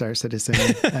about Star Citizen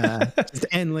just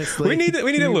endlessly. We need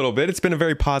a little bit. It's been a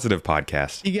very positive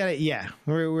podcast. You got it. Yeah,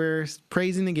 we're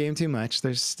praising the game too much.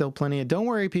 There's still plenty of. Don't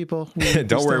worry, people.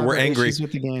 Don't worry. We're angry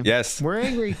with the game. Yes, we're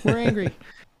angry. We're angry.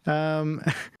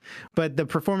 But the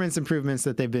performance improvements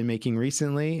that they've been making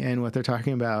recently, and what they're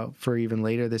talking about for even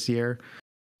later this year,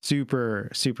 super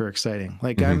exciting.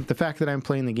 Like the fact that I'm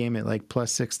playing the game at like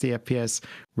plus 60 FPS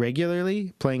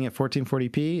regularly, playing at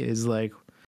 1440p is like,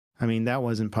 I mean, that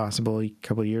wasn't possible a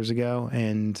couple of years ago,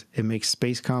 and it makes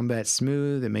space combat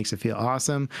smooth. It makes it feel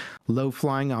awesome. Low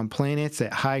flying on planets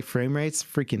at high frame rates,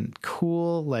 freaking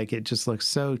cool. Like it just looks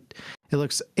so, it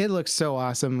looks so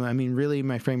awesome. I mean, really,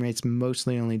 my frame rates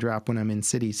mostly only drop when I'm in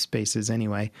city spaces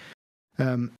anyway.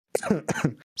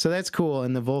 So that's cool.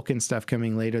 And the Vulcan stuff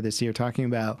coming later this year, talking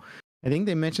about, I think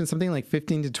they mentioned something like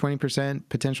 15 to 20%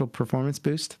 potential performance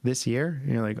boost this year.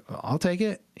 And you're like, I'll take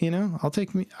it. You know, I'll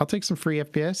take some free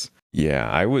FPS. Yeah,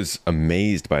 I was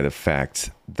amazed by the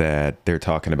fact that they're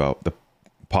talking about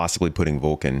possibly putting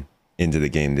Vulcan into the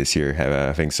game this year,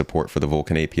 having support for the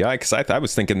Vulcan API, because I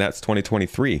was thinking that's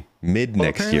 2023,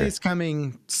 next year. It's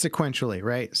coming sequentially,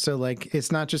 right? So like,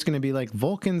 it's not just going to be like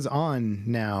Vulcan's on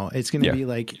now. It's going to be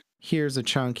like, here's a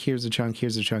chunk, here's a chunk,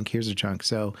 here's a chunk, here's a chunk.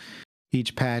 So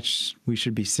each patch, we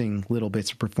should be seeing little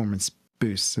bits of performance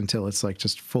boosts until it's like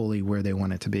just fully where they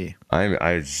want it to be. I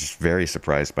was just very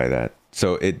surprised by that.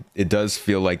 So it does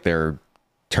feel like they're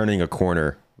turning a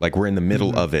corner. Like we're in the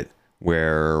middle of it,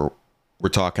 where we're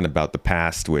talking about the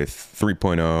past with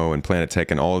 3.0 and Planet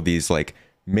Tech and all of these like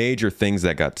major things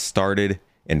that got started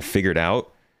and figured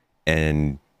out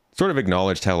and sort of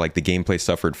acknowledged how like the gameplay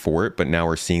suffered for it. But now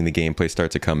we're seeing the gameplay start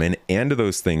to come in, and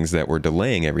those things that were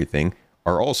delaying everything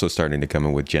are also starting to come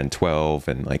in with Gen 12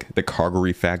 and like the cargo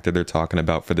refactor they're talking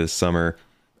about for this summer.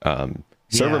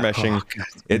 Server meshing.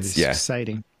 It's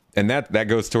exciting. And that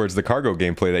goes towards the cargo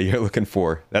gameplay that you're looking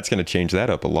for. That's going to change that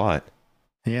up a lot.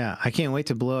 Yeah, I can't wait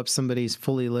to blow up somebody's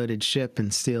fully loaded ship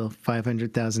and steal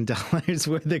 $500,000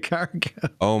 worth of cargo.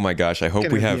 Oh my gosh, I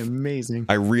hope we have. Amazing.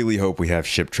 I really hope we have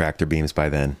ship tractor beams by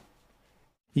then.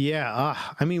 Yeah,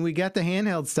 I mean, we got the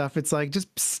handheld stuff. It's like, just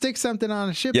stick something on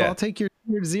a ship. Yeah. I'll take your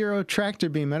zero tractor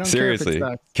beam. I don't care if it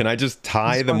sucks. Can I just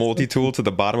tie the multi-tool to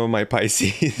the bottom of my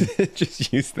Pisces?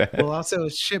 Just use that. Well, also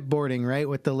shipboarding, right?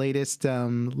 With the latest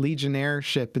Legionnaire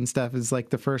ship and stuff is like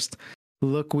the first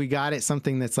look, we got it,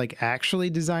 something that's like actually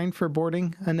designed for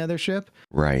boarding another ship.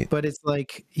 Right. But it's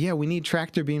like, yeah, we need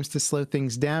tractor beams to slow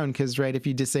things down because, right, if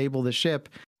you disable the ship,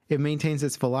 it maintains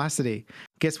its velocity.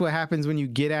 Guess what happens when you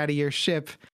get out of your ship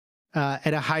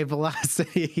at a high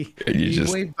velocity? You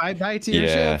just wave bye-bye to your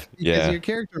yeah, ship because yeah. your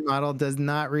character model does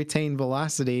not retain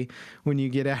velocity when you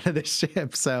get out of the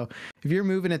ship. So if you're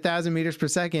moving 1,000 meters per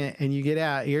second and you get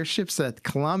out, your ship's a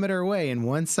kilometer away in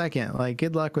 1 second. Like,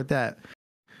 good luck with that.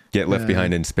 Get left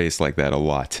behind in space like that a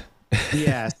lot.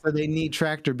 Yeah, so they need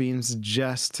tractor beams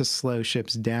just to slow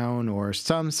ships down, or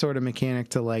some sort of mechanic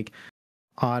to like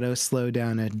auto slow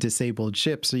down a disabled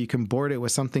ship so you can board it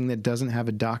with something that doesn't have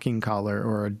a docking collar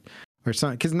or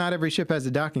something, because not every ship has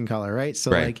a docking collar, right?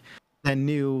 So Right. like that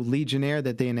new Legionnaire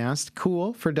that they announced,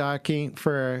 cool for docking,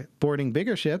 for boarding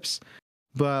bigger ships,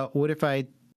 but what if I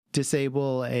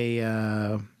disable a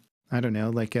I don't know,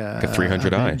 like a 300i.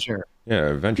 Avenger? Yeah,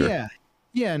 Avenger.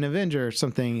 Yeah, an Avenger or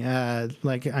something.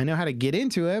 Like, I know how to get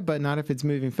into it, but not if it's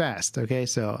moving fast. Okay,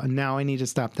 so now I need to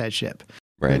stop that ship.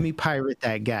 Right. Let me pirate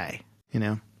that guy, you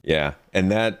know? Yeah.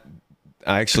 And that,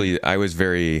 I feel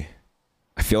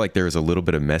like there was a little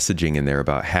bit of messaging in there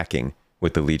about hacking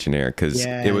with the Legionnaire, because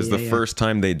it was the first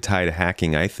time they'd tied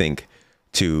hacking, I think,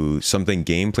 to something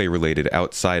gameplay related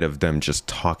outside of them just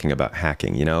talking about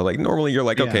hacking. You know, like normally you're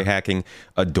like, okay, hacking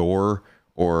a door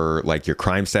or like your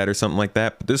crime stat or something like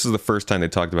that. But this is the first time they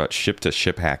talked about ship to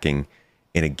ship hacking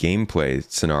in a gameplay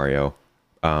scenario.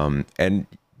 And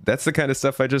that's the kind of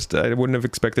stuff I wouldn't have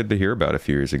expected to hear about a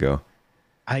few years ago.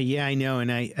 Yeah, I know.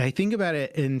 And I think about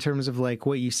it in terms of like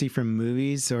what you see from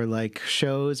movies or like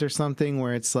shows or something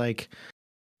where it's like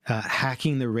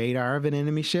hacking the radar of an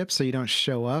enemy ship so you don't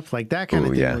show up. Like that kind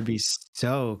of thing would be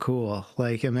so cool.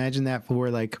 Like imagine that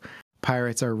where like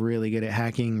pirates are really good at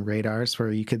hacking radars, where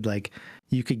you could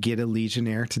get a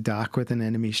Legionnaire to dock with an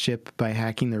enemy ship by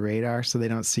hacking the radar so they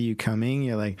don't see you coming.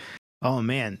 You're like, oh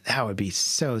man, that would be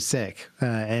so sick.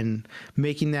 And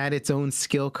making that its own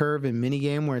skill curve and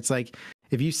minigame where it's like,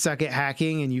 if you suck at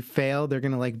hacking and you fail, they're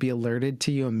going to like be alerted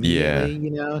to you immediately,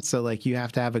 you know? So like you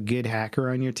have to have a good hacker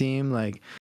on your team. Like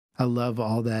I love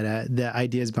all that, the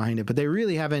ideas behind it, but they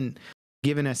really haven't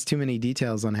given us too many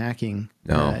details on hacking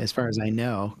as far as I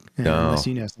know, unless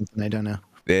you know something I don't know.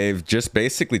 They've just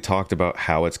basically talked about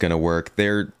how it's going to work.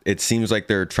 It seems like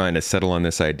they're trying to settle on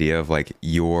this idea of like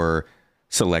you're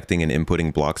selecting and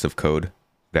inputting blocks of code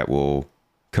that will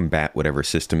combat whatever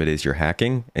system it is you're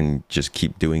hacking, and just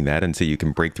keep doing that until you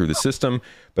can break through the system.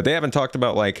 But they haven't talked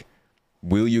about like,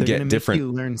 will you get different?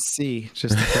 You learn C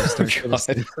just to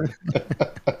start.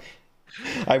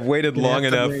 I've waited long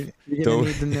enough. You're gonna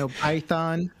need to know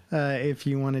Python if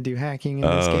you want to do hacking in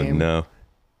this game. No.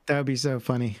 That would be so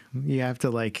funny. You have to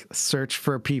like search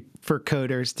for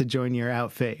coders to join your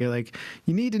outfit. You're like,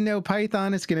 you need to know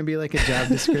Python. It's going to be like a job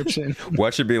description.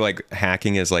 What should be like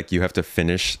hacking is like you have to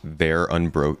finish their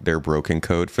broken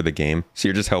code for the game. So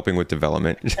you're just helping with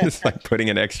development, just like putting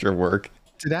in extra work.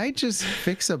 Did I just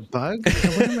fix a bug?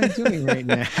 What am I doing right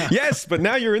now? Yes, but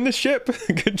now you're in the ship.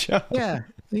 Good job. Yeah.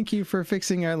 Thank you for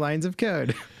fixing our lines of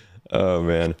code. Oh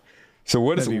man. So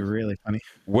that'd be really funny.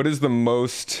 What is the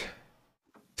most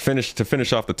to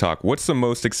finish off the talk? What's the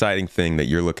most exciting thing that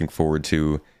you're looking forward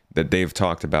to that they've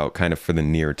talked about kind of for the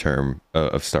near term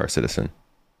of Star Citizen?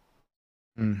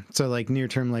 So like near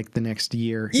term, like the next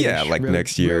year. Yeah, like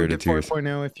next year to 2 years.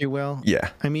 4.0, if you will. Yeah.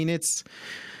 I mean, it's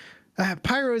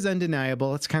Pyro is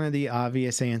undeniable. It's kind of the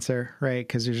obvious answer, right?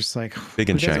 Because you're just like, big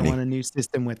and shiny. Who doesn't want a new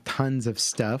system with tons of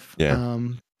stuff? Yeah.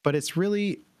 But it's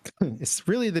really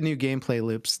the new gameplay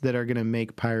loops that are going to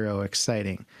make Pyro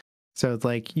exciting. So it's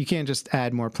like, you can't just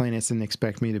add more planets and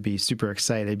expect me to be super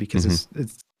excited, because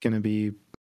it's going to be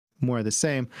more of the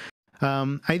same.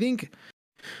 I think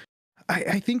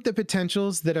the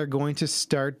potentials that are going to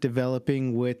start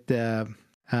developing with the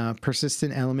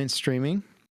persistent element streaming,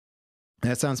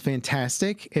 that sounds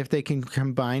fantastic. If they can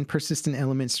combine persistent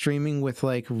element streaming with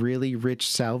like really rich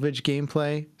salvage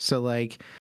gameplay. So like,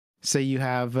 say you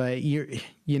have,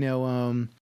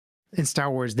 in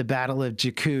Star Wars, the Battle of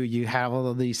Jakku, you have all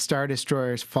of these Star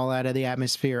Destroyers fall out of the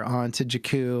atmosphere onto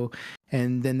Jakku,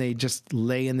 and then they just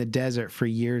lay in the desert for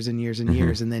years and years and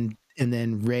years, and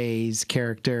then Rey's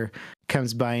character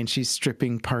comes by and she's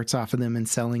stripping parts off of them and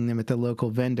selling them at the local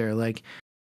vendor. Like,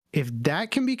 if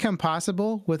that can become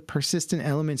possible with persistent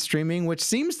element streaming, which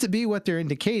seems to be what they're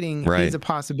indicating is a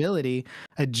possibility,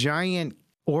 a giant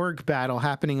org battle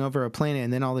happening over a planet,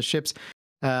 and then all the ships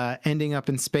ending up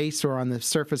in space or on the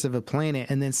surface of a planet,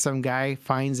 and then some guy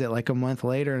finds it like a month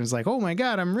later and is like, oh my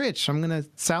god, I'm rich, I'm gonna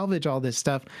salvage all this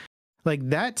stuff. Like,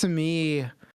 that to me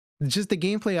just the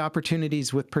gameplay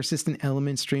opportunities with persistent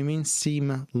element streaming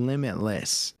seem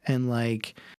limitless, and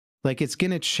like it's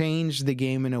going to change the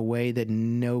game in a way that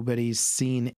nobody's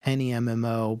seen any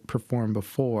MMO perform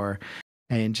before.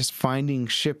 And just finding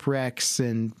shipwrecks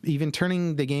and even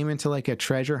turning the game into like a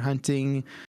treasure hunting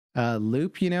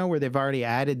loop, you know, where they've already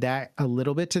added that a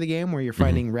little bit to the game, where you're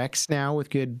finding wrecks now with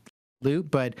good loot,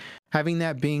 but having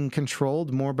that being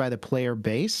controlled more by the player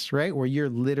base, right? Where you're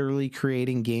literally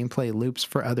creating gameplay loops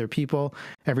for other people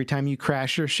every time you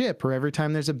crash your ship, or every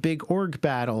time there's a big org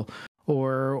battle,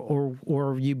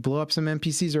 or you blow up some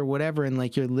NPCs or whatever, and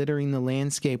like you're littering the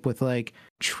landscape with like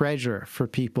treasure for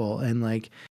people. And like,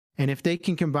 and if they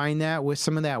can combine that with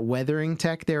some of that weathering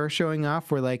tech they were showing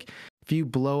off, where like if you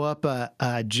blow up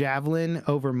a javelin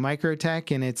over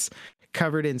Microtech and it's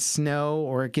covered in snow,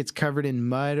 or it gets covered in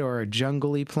mud, or a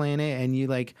jungly planet, and you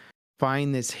like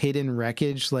find this hidden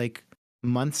wreckage like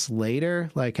months later,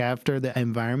 like after the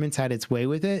environment's had its way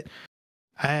with it.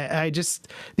 I just,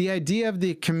 the idea of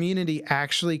the community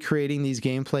actually creating these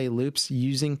gameplay loops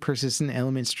using persistent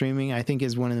element streaming, I think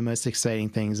is one of the most exciting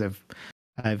things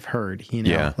I've heard, you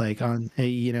know, like on a,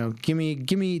 you know, give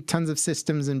me tons of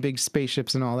systems and big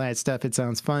spaceships and all that stuff. It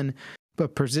sounds fun,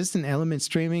 but persistent element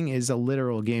streaming is a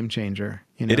literal game changer.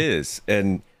 You know? It is.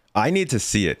 And I need to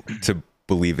see it to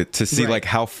believe it, to see like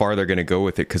how far they're going to go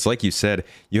with it. Cause like you said,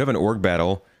 you have an org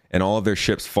battle and all of their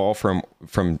ships fall from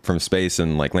space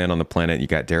and like land on the planet. You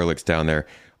got derelicts down there.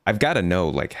 I've got to know,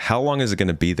 like, how long is it going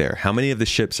to be there? How many of the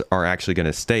ships are actually going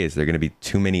to stay? Is there going to be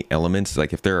too many elements?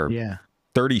 Like if there are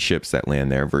 30 ships that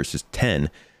land there versus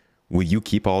 10, will you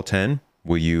keep all 10?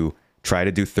 Will you try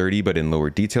to do 30 but in lower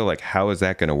detail? Like, how is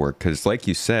that going to work? Because like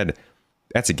you said,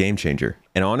 that's a game changer.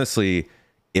 And honestly,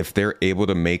 if they're able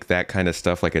to make that kind of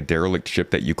stuff, like a derelict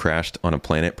ship that you crashed on a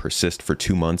planet, persist for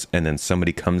 2 months, and then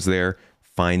somebody comes there,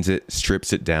 finds it,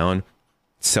 strips it down,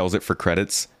 sells it for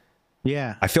credits.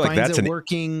 Yeah, I feel like that's a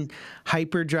working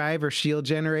hyperdrive or shield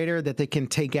generator that they can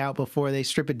take out before they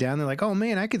strip it down. They're like, oh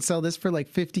man, I could sell this for like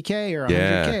 50K or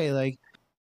 100K. Like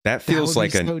that feels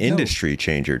like an industry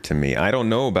changer to me. I don't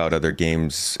know about other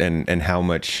games and how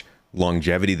much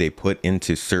longevity they put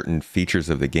into certain features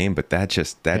of the game, but that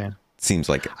seems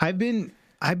like I've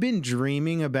been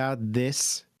dreaming about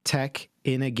this tech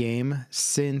in a game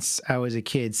since I was a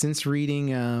kid, since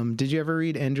reading did you ever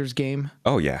read Ender's Game?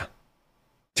 Oh yeah.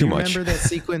 Too much. Remember that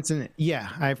sequence? Yeah,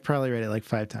 I've probably read it like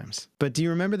 5 times. But do you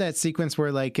remember that sequence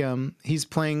where like he's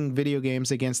playing video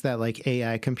games against that like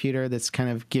AI computer that's kind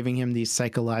of giving him these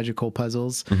psychological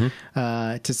puzzles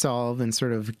to solve, and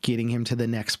sort of getting him to the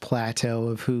next plateau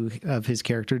of his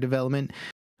character development?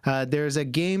 There's a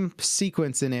game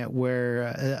sequence in it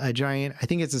where a giant, I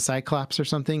think it's a Cyclops or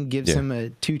something, gives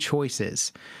him 2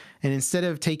 choices. And instead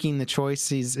of taking the choice,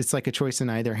 it's like a choice in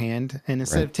either hand. And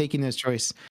instead of taking this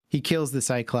choice, he kills the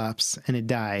Cyclops and it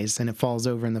dies and it falls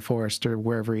over in the forest or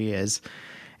wherever he is.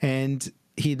 And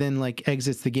he then like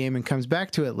exits the game and comes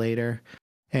back to it later.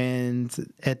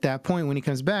 And at that point, when he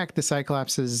comes back, the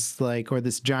Cyclops is like, or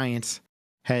this giant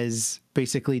has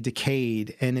basically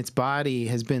decayed, and its body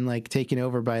has been like taken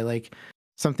over by like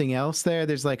something else there.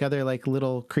 There's like other like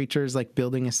little creatures like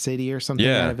building a city or something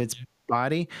out of its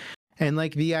body. And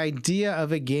like the idea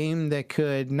of a game that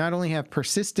could not only have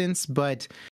persistence, but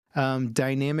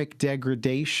dynamic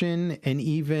degradation and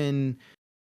even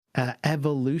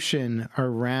evolution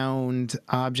around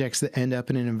objects that end up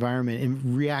in an environment,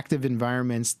 in reactive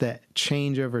environments that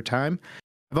change over time.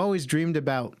 I've always dreamed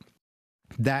about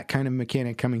that kind of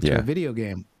mechanic coming to a video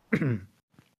game. And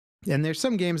there's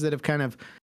some games that have kind of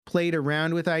played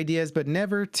around with ideas, but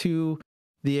never to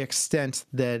the extent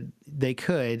that they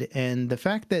could. And the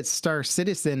fact that Star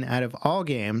Citizen, out of all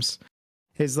games,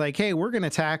 is like, hey, we're going to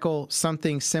tackle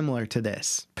something similar to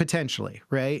this, potentially,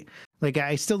 right? Like,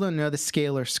 I still don't know the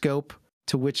scale or scope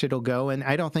to which it'll go, and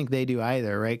I don't think they do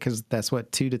either, right? Because that's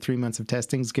what 2 to 3 months of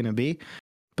testing is going to be.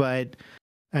 But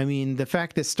I mean, the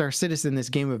fact that Star Citizen, this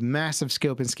game of massive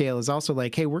scope and scale, is also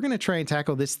like, hey, we're going to try and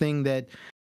tackle this thing that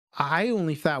I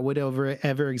only thought would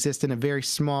ever exist in a very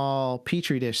small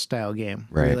petri dish style game.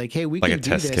 Right. Where like, hey, we like can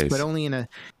do this, but only in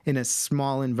a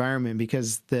small environment,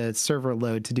 because the server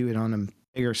load to do it on a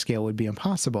bigger scale would be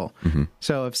impossible.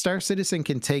 So if Star Citizen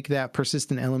can take that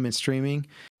persistent element streaming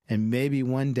and maybe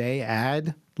one day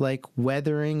add like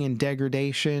weathering and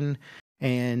degradation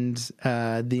and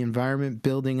the environment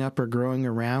building up or growing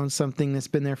around something that's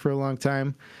been there for a long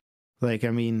time, like,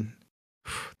 I mean,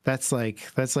 that's like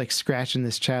scratching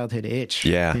this childhood itch.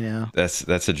 Yeah, you know,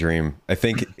 that's a dream. I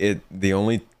think the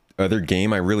only other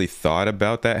game I really thought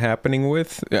about that happening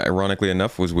with, ironically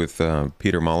enough, was with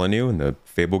Peter Molyneux in the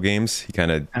Fable games. He kind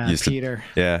of used Peter.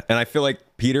 And I feel like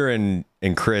Peter and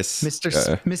and Chris,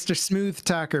 Mr. Smooth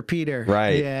Talker Peter.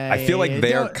 right? Yeah, I feel like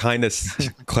they are Don't- kind of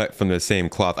cut from the same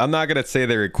cloth. I'm not gonna say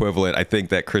they're equivalent. I think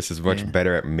that Chris is much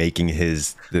better at making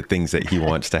the things that he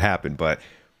wants to happen. But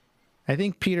I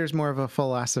think Peter's more of a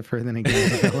philosopher than a game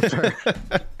developer.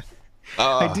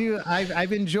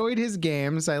 I've enjoyed his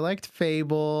games. I liked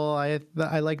Fable.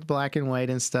 I liked Black and White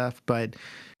and stuff, but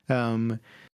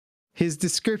his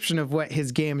description of what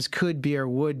his games could be or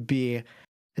would be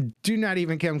do not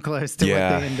even come close to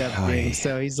what they end up being.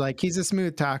 So he's a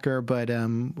smooth talker, but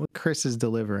Chris is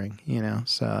delivering,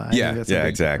 So I think that's a big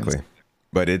exactly. difference.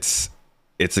 But it's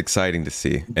exciting to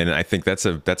see, and I think that's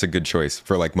a good choice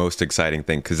for like most exciting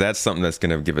thing, because that's something that's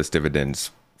going to give us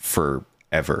dividends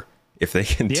forever if they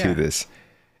can do this.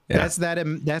 Yeah. That's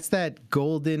that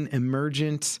golden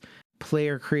emergent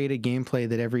player created gameplay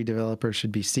that every developer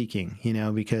should be seeking,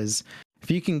 because if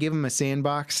you can give them a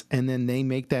sandbox and then they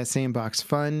make that sandbox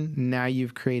fun, now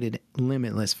you've created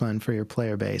limitless fun for your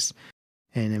player base.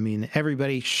 And I mean,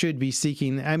 everybody should be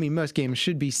seeking, most games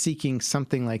should be seeking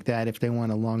something like that if they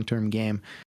want a long-term game.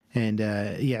 And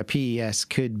PES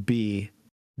could be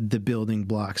the building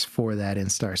blocks for that in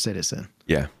Star Citizen.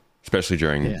 Yeah, especially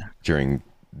during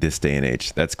this day and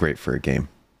age. That's great for a game.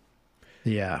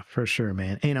 Yeah, for sure,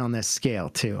 man. And on this scale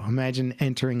too. Imagine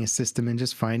entering a system and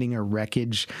just finding a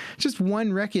wreckage, just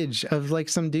one wreckage of like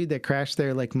some dude that crashed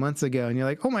there like months ago. And you're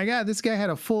like, oh my God, this guy had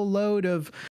a full load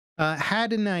of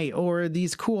Hadanite or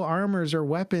these cool armors or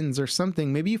weapons or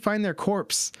something. Maybe you find their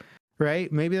corpse,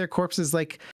 right? Maybe their corpse is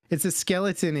like, it's a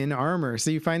skeleton in armor. So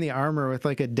you find the armor with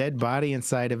like a dead body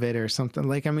inside of it or something.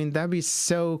 Like, that'd be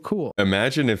so cool.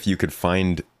 Imagine if you could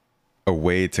find a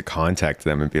way to contact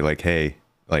them and be like, hey,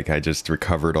 like I just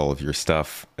recovered all of your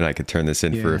stuff and I could turn this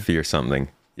in for a fee or something.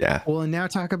 Yeah. Well, and now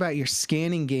talk about your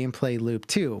scanning gameplay loop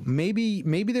too. Maybe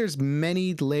there's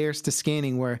many layers to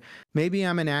scanning where maybe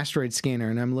I'm an asteroid scanner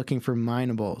and I'm looking for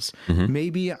minables. Mm-hmm.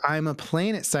 Maybe I'm a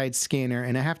planet side scanner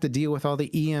and I have to deal with all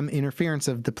the EM interference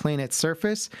of the planet's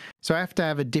surface. So I have to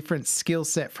have a different skill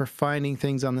set for finding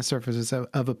things on the surface of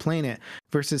a planet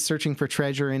versus searching for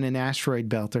treasure in an asteroid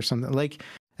belt or something. Like,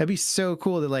 that'd be so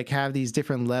cool to like have these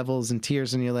different levels and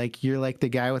tiers, and you're like the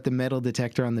guy with the metal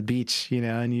detector on the beach,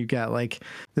 and you got like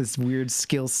this weird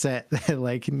skill set that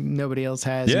like nobody else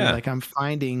has. Yeah. And you're like, I'm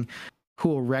finding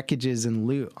cool wreckages and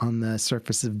loot on the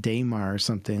surface of Daymar or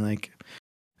something. Like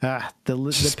the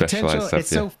potential. Stuff, it's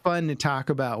so fun to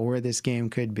talk about where this game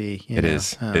could be. It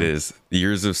is.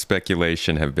 Years of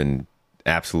speculation have been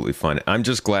absolutely fun. I'm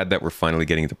just glad that we're finally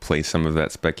getting to play some of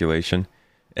that speculation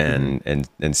and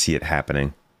see it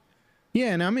happening.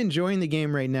 Yeah, and I'm enjoying the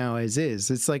game right now as is.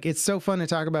 It's like, it's so fun to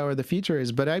talk about where the future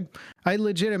is, but I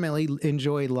legitimately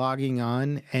enjoy logging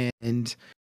on and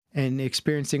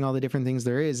experiencing all the different things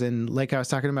there is. And like I was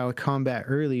talking about with combat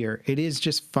earlier, it is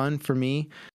just fun for me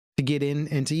to get in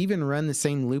and to even run the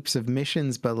same loops of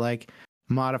missions, but like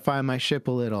modify my ship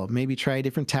a little, maybe try a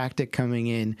different tactic coming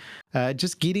in,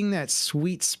 just getting that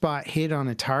sweet spot hit on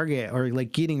a target, or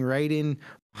like getting right in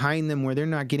behind them where they're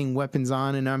not getting weapons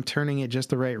on and I'm turning it just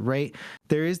the right rate.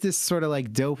 There is this sort of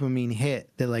like dopamine hit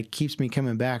that like keeps me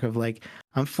coming back of like,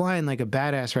 I'm flying like a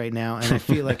badass right now and I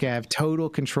feel like I have total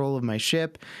control of my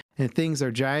ship and things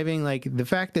are jiving. Like the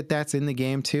fact that that's in the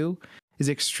game too is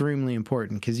extremely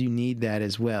important because you need that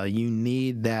as well. You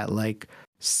need that like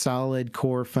solid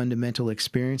core fundamental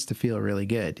experience to feel really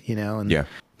good, and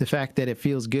the fact that it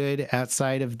feels good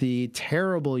outside of the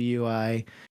terrible UI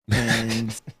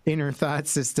and inner thought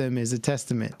system is a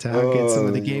testament to how good some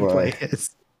of the gameplay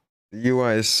is. The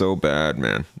UI is so bad,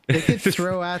 man. They could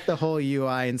throw out the whole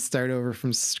UI and start over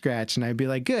from scratch, and I'd be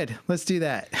like, "Good, let's do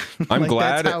that." I'm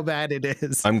glad that's how bad it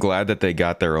is. I'm glad that they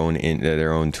got their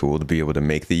own tool to be able to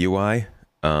make the UI,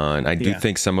 and I do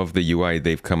think some of the UI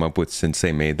they've come up with since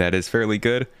they made that is fairly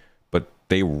good, but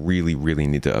they really, really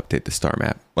need to update the star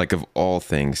map. Like of all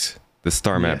things, the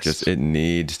star map it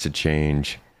needs to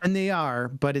change. And they are,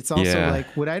 but it's also like,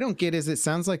 what I don't get is it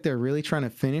sounds like they're really trying to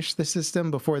finish the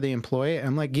system before they employ it.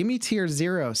 I'm like, give me tier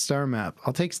 0 star map.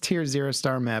 I'll take tier 0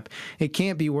 star map. It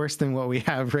can't be worse than what we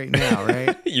have right now,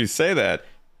 right? You say that.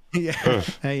 Yeah.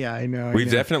 Yeah, I know.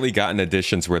 We've definitely gotten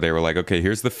editions where they were like, okay,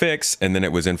 here's the fix. And then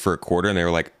it was in for a quarter and they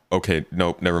were like, okay,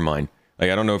 nope, never mind.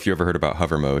 Like, I don't know if you ever heard about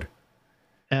hover mode.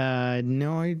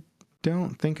 No, I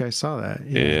don't think I saw that.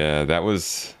 Yeah, that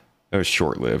was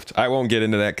short-lived. I won't get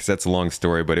into that because that's a long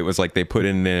story, but it was like they put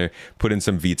in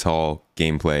some VTOL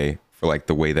gameplay for like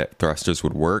the way that thrusters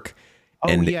would work. Oh,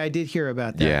 and I did hear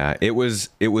about that. Yeah, it was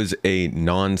a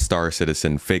non-Star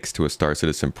Citizen fix to a Star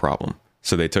Citizen problem.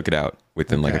 So they took it out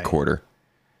within like a quarter.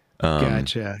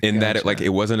 Gotcha. That it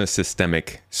wasn't a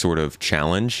systemic sort of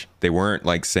challenge. They weren't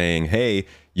like saying, hey,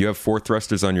 you have 4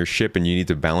 thrusters on your ship and you need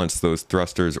to balance those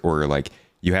thrusters, or like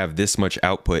you have this much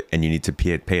output and you need to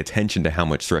pay attention to how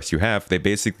much thrust you have. They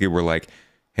basically were like,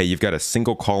 hey, you've got a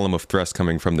single column of thrust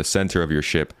coming from the center of your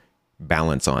ship,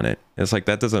 balance on it. And it's like,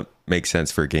 that doesn't make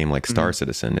sense for a game like Star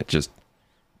Citizen. It just,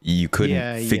 you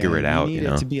couldn't figure it out. You need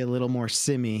it to be a little more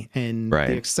simmy. And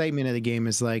the excitement of the game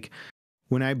is like,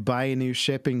 when I buy a new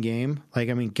ship in game, like,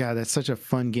 I mean, God, that's such a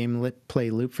fun game play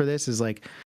loop for this, is like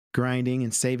grinding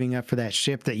and saving up for that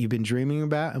ship that you've been dreaming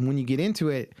about. And when you get into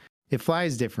it, it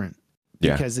flies different.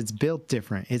 Because it's built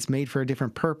different. It's made for a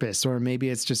different purpose, or maybe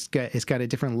it's got a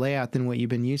different layout than what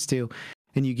you've been used to.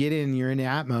 And you get in, you're in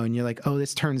Atmo, and you're like, oh,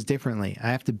 this turns differently.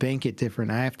 I have to bank it different.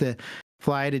 I have to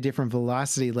fly at a different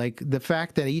velocity. Like, the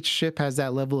fact that each ship has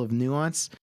that level of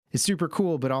nuance is super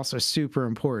cool, but also super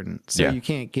important. So you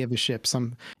can't give a ship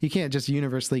you can't just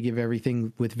universally give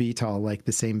everything with VTOL like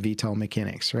the same VTOL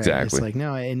mechanics, right? Exactly. It's like,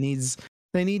 no,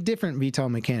 they need different VTOL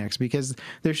mechanics, because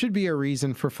there should be a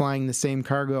reason for flying the same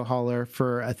cargo hauler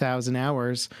for 1,000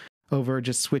 hours over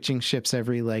just switching ships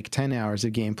every like 10 hours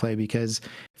of gameplay. Because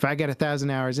if I get 1,000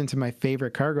 hours into my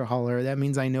favorite cargo hauler, that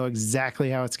means I know exactly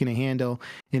how it's going to handle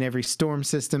in every storm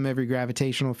system, every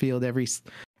gravitational field, every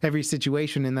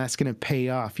situation, and that's going to pay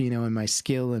off, in my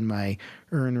skill and my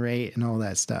earn rate and all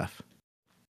that stuff.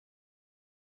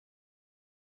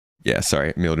 Yeah,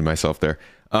 sorry, I muted myself there.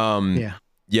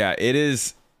 Yeah, it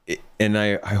is, and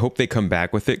I hope they come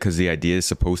back with it, because the idea is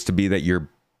supposed to be that your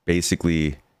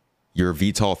VTOL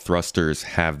thrusters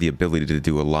have the ability to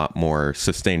do a lot more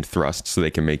sustained thrust, so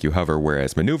they can make you hover,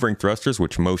 whereas maneuvering thrusters,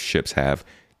 which most ships have,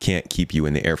 can't keep you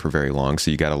in the air for very long, so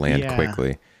you got to land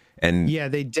quickly. And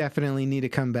they definitely need to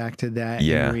come back to that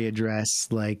and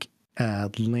readdress like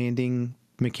landing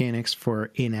mechanics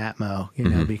for in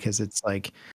Atmo, because it's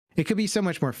like, it could be so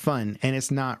much more fun, and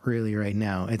it's not really right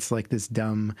now. It's like this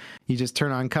dumb, you just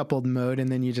turn on coupled mode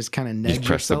and then you just kind of nudge yourself,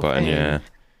 press the button, and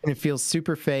it feels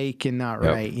super fake and not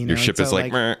right. Your ship is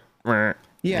like meh, meh.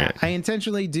 I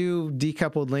intentionally do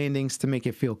decoupled landings to make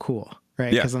it feel cool,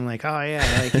 right? Because I'm like, oh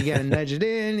yeah, like you gotta nudge it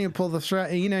in, you pull the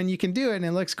thrust, and you can do it and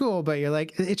it looks cool, but you're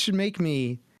like, it should make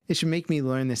me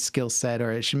learn this skill set,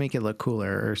 or it should make it look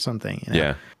cooler or something.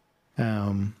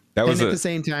 At the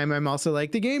same time, I'm also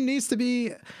like, the game needs to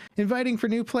be inviting for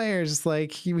new players.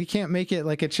 Like, we can't make it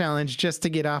like a challenge just to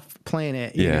get off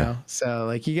planet, you know? So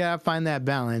like, you gotta find that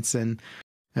balance, and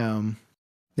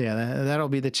that'll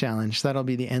be the challenge. That'll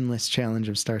be the endless challenge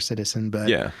of Star Citizen.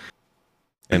 But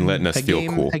and letting us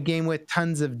feel cool. A game with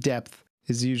tons of depth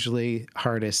is usually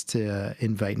hardest to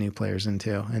invite new players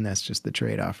into, and that's just the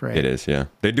trade-off, right? It is, yeah.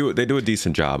 They do a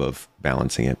decent job of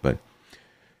balancing it, but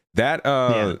that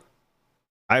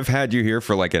I've had you here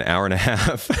for like an hour and a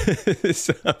half.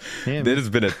 So that has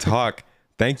been a talk.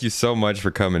 Thank you so much for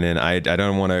coming in. I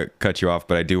don't want to cut you off,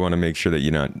 but I do want to make sure that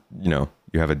you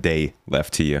have a day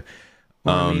left to you.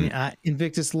 Well,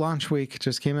 Invictus launch week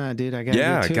just came out, dude. I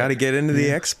gotta get into the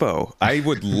expo. I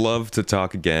would love to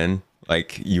talk again.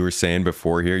 Like you were saying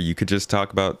before here, you could just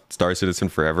talk about Star Citizen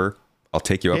forever. I'll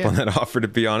take you up on that offer, to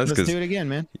be honest. Let's do it again,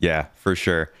 man. Yeah, for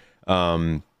sure.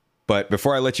 But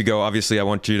before I let you go, obviously, I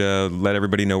want you to let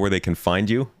everybody know where they can find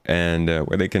you and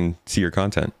where they can see your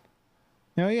content.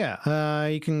 Oh, yeah.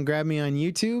 You can grab me on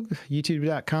YouTube,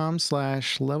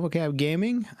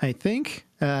 youtube.com/levelcapgaming, I think.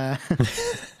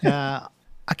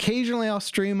 Occasionally, I'll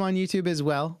stream on YouTube as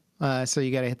well. So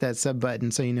you got to hit that sub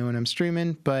button so you know when I'm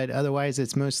streaming. But otherwise,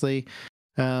 it's mostly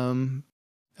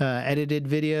edited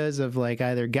videos of like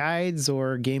either guides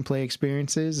or gameplay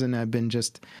experiences. And I've been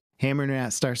just hammering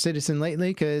out Star Citizen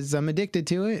lately because I'm addicted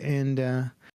to it,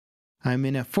 and I'm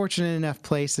in a fortunate enough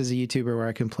place as a YouTuber where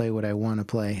I can play what I want to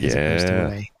play as opposed to what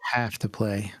I have to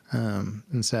play.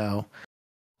 And so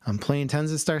I'm playing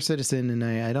tons of Star Citizen, and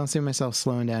I don't see myself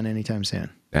slowing down anytime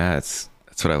soon. That's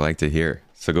what I like to hear.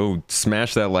 So go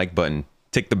smash that like button,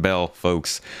 tick the bell,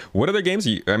 folks. What other games?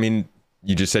 You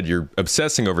just said you're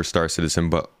obsessing over Star Citizen,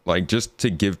 but like just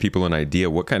to give people an idea,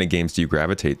 what kind of games do you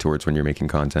gravitate towards when you're making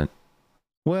content?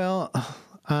 Well,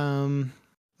 I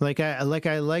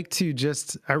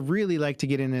really like to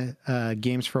get into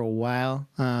games for a while,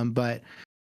 but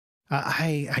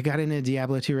I got into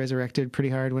Diablo 2 Resurrected pretty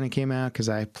hard when it came out because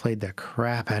I played the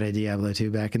crap out of Diablo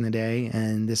 2 back in the day,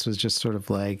 and this was just sort of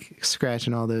like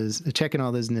checking all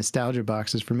those nostalgia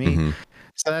boxes for me. Mm-hmm.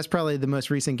 So that's probably the most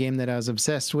recent game that I was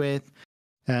obsessed with.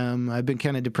 I've been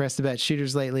kind of depressed about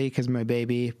shooters lately because my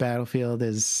baby Battlefield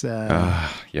is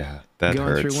going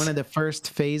through one of the first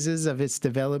phases of its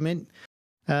development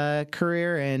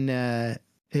career, and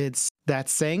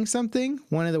that's saying something.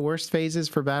 One of the worst phases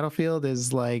for Battlefield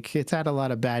is like it's had a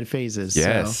lot of bad phases.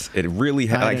 Yes, so, it really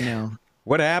had. I don't know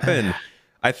what happened.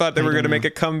 I thought they were going to make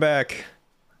a comeback.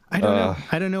 I don't know.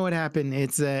 I don't know what happened.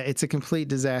 It's a complete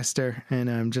disaster, and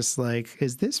I'm just like,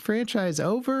 is this franchise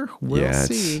over? We'll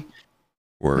see. It's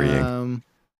worrying.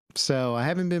 So I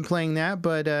haven't been playing that,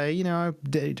 but you know,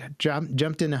 I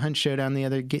jumped into Hunt Showdown the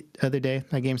other day.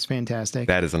 That game's fantastic.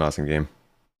 That is an awesome game.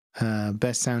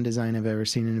 Best sound design I've ever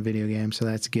seen in a video game, so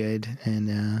that's good.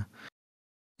 And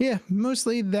yeah,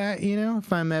 mostly that. You know,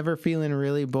 if I'm ever feeling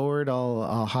really bored,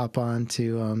 I'll hop on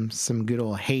to some good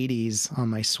old Hades on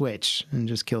my Switch and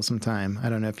just kill some time. I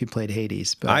don't know if you played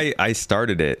Hades, but I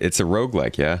started it. It's a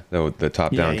roguelike, yeah? The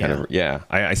top-down kind of... Yeah,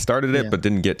 I started it, but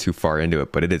didn't get too far into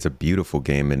it. But it is a beautiful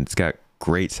game, and it's got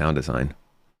great sound design.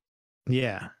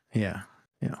 Yeah.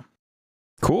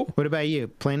 Cool. What about you?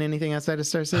 Playing anything outside of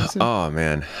Star Citizen? Oh,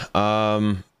 man.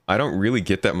 I don't really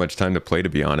get that much time to play, to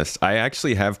be honest. I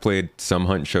actually have played some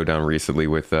Hunt Showdown recently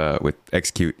with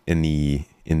Execute in the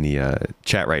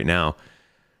chat right now.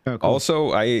 Oh, cool.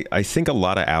 Also, I think a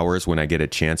lot of hours when I get a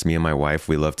chance. Me and my wife,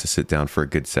 we love to sit down for a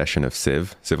good session of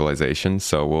Civilization.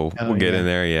 So we'll get in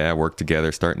there, work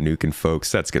together, start nuking folks.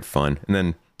 That's good fun. And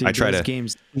then I try those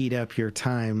games eat up your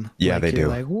time. Yeah, like, they do.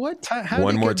 Like, what time? How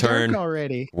one did it more get turn dark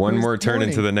already. One more turn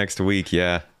into the next week.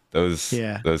 Yeah. Those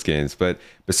games. But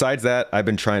besides that, I've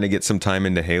been trying to get some time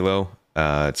into Halo.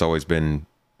 It's always been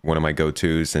one of my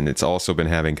go-tos, and it's also been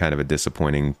having kind of a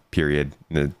disappointing period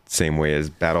in the same way as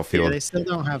Battlefield. Yeah, they still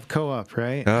don't have co-op,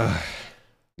 right?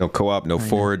 No co-op, no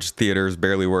Forge, theaters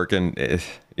barely working. It's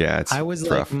I was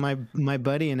rough. like, my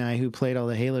buddy and I, who played all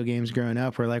the Halo games growing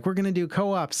up, were like, we're going to do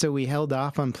co-op. So we held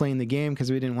off on playing the game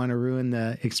because we didn't want to ruin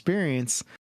the experience.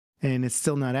 And it's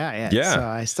still not out yet. Yeah. So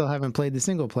I still haven't played the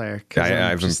single player. I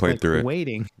haven't played through it.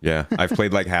 Waiting. Yeah. I've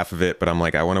played like half of it, but I'm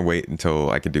like, I want to wait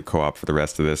until I can do co-op for the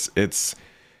rest of this.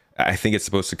 I think it's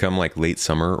supposed to come like late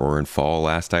summer or in fall,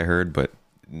 last I heard, but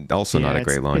also not a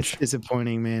great launch. It's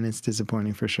disappointing, man. It's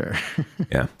disappointing for sure.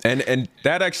 Yeah. And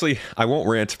that actually, I won't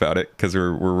rant about it because we're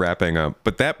wrapping up,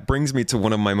 but that brings me to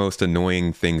one of my most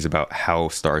annoying things about how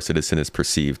Star Citizen is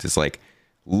perceived. It's like,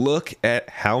 look at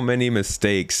how many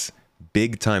mistakes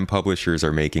big time publishers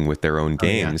are making with their own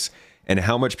games, and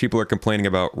how much people are complaining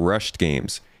about rushed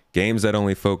games that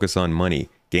only focus on money,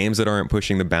 games that aren't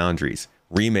pushing the boundaries,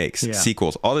 remakes,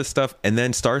 sequels, all this stuff. And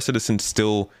then Star Citizen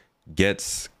still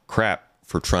gets crap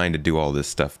for trying to do all this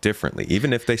stuff differently,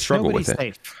 even if they struggle with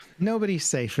it. Nobody's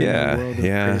safe in the world of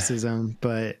criticism.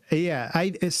 But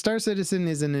Star Citizen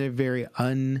is in a very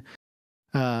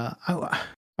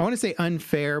I want to say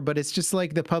unfair, but it's just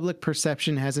like the public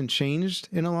perception hasn't changed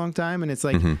in a long time. And it's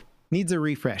like, needs a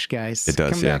refresh, guys. It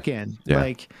does, Come back in. Yeah.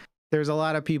 Like, there's a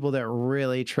lot of people that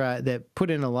really that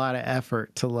put in a lot of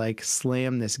effort to like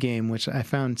slam this game, which I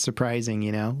found surprising,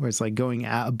 you know, where it's like going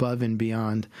out above and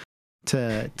beyond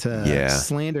to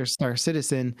slander Star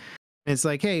Citizen. And it's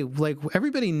like, hey, like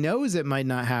everybody knows it might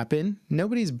not happen.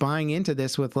 Nobody's buying into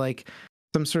this with like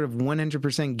some sort of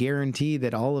 100% guarantee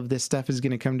that all of this stuff is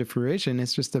going to come to fruition.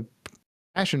 It's just a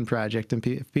passion project, and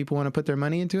if people want to put their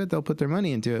money into it, they'll put their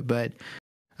money into it. But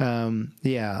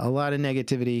a lot of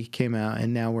negativity came out,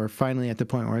 and now we're finally at the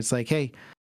point where it's like, hey,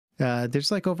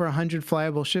 there's like over 100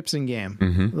 flyable ships in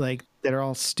game, like that are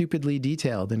all stupidly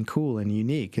detailed and cool and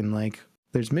unique, and like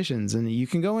there's missions, and you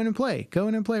can go in and play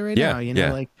right now. You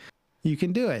know, like you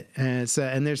can do it, and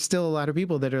and there's still a lot of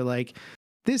people that are like,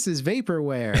 this is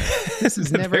vaporware. This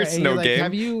is never. There's no like, game.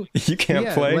 Have you can't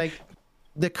play. Like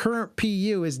the current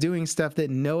PU is doing stuff that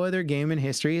no other game in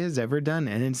history has ever done,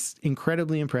 and it's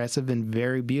incredibly impressive and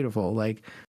very beautiful. Like,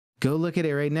 go look at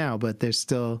it right now. But there's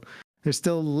still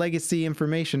legacy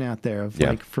information out there of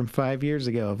like from 5 years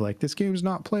ago of like, this game's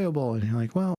not playable, and you're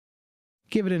like, well,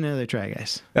 give it another try,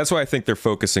 guys. That's why I think they're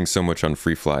focusing so much on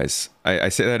free flies. I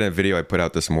say that in a video I put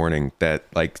out this morning, that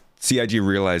like CIG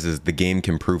realizes the game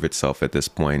can prove itself at this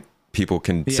point. People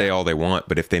can say all they want,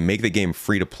 but if they make the game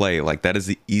free to play, like that is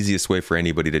the easiest way for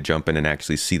anybody to jump in and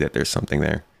actually see that there's something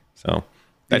there. So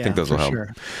I think those will help.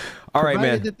 Sure. All right,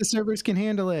 man. That the servers can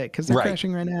handle it, because they're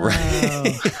crashing right now.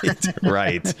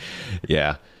 Right.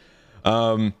 Yeah.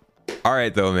 All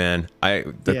right, though, man.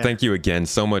 Thank you again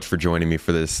so much for joining me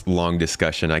for this long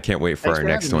discussion. I can't wait for our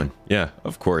next one. Yeah,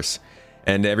 of course.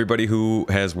 And everybody who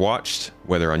has watched,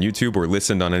 whether on YouTube or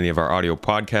listened on any of our audio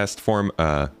podcast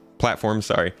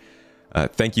platforms,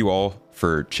 thank you all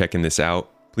for checking this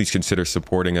out. Please consider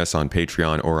supporting us on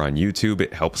Patreon or on YouTube.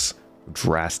 It helps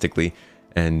drastically.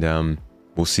 And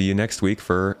we'll see you next week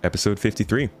for episode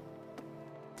 53.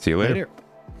 See you later.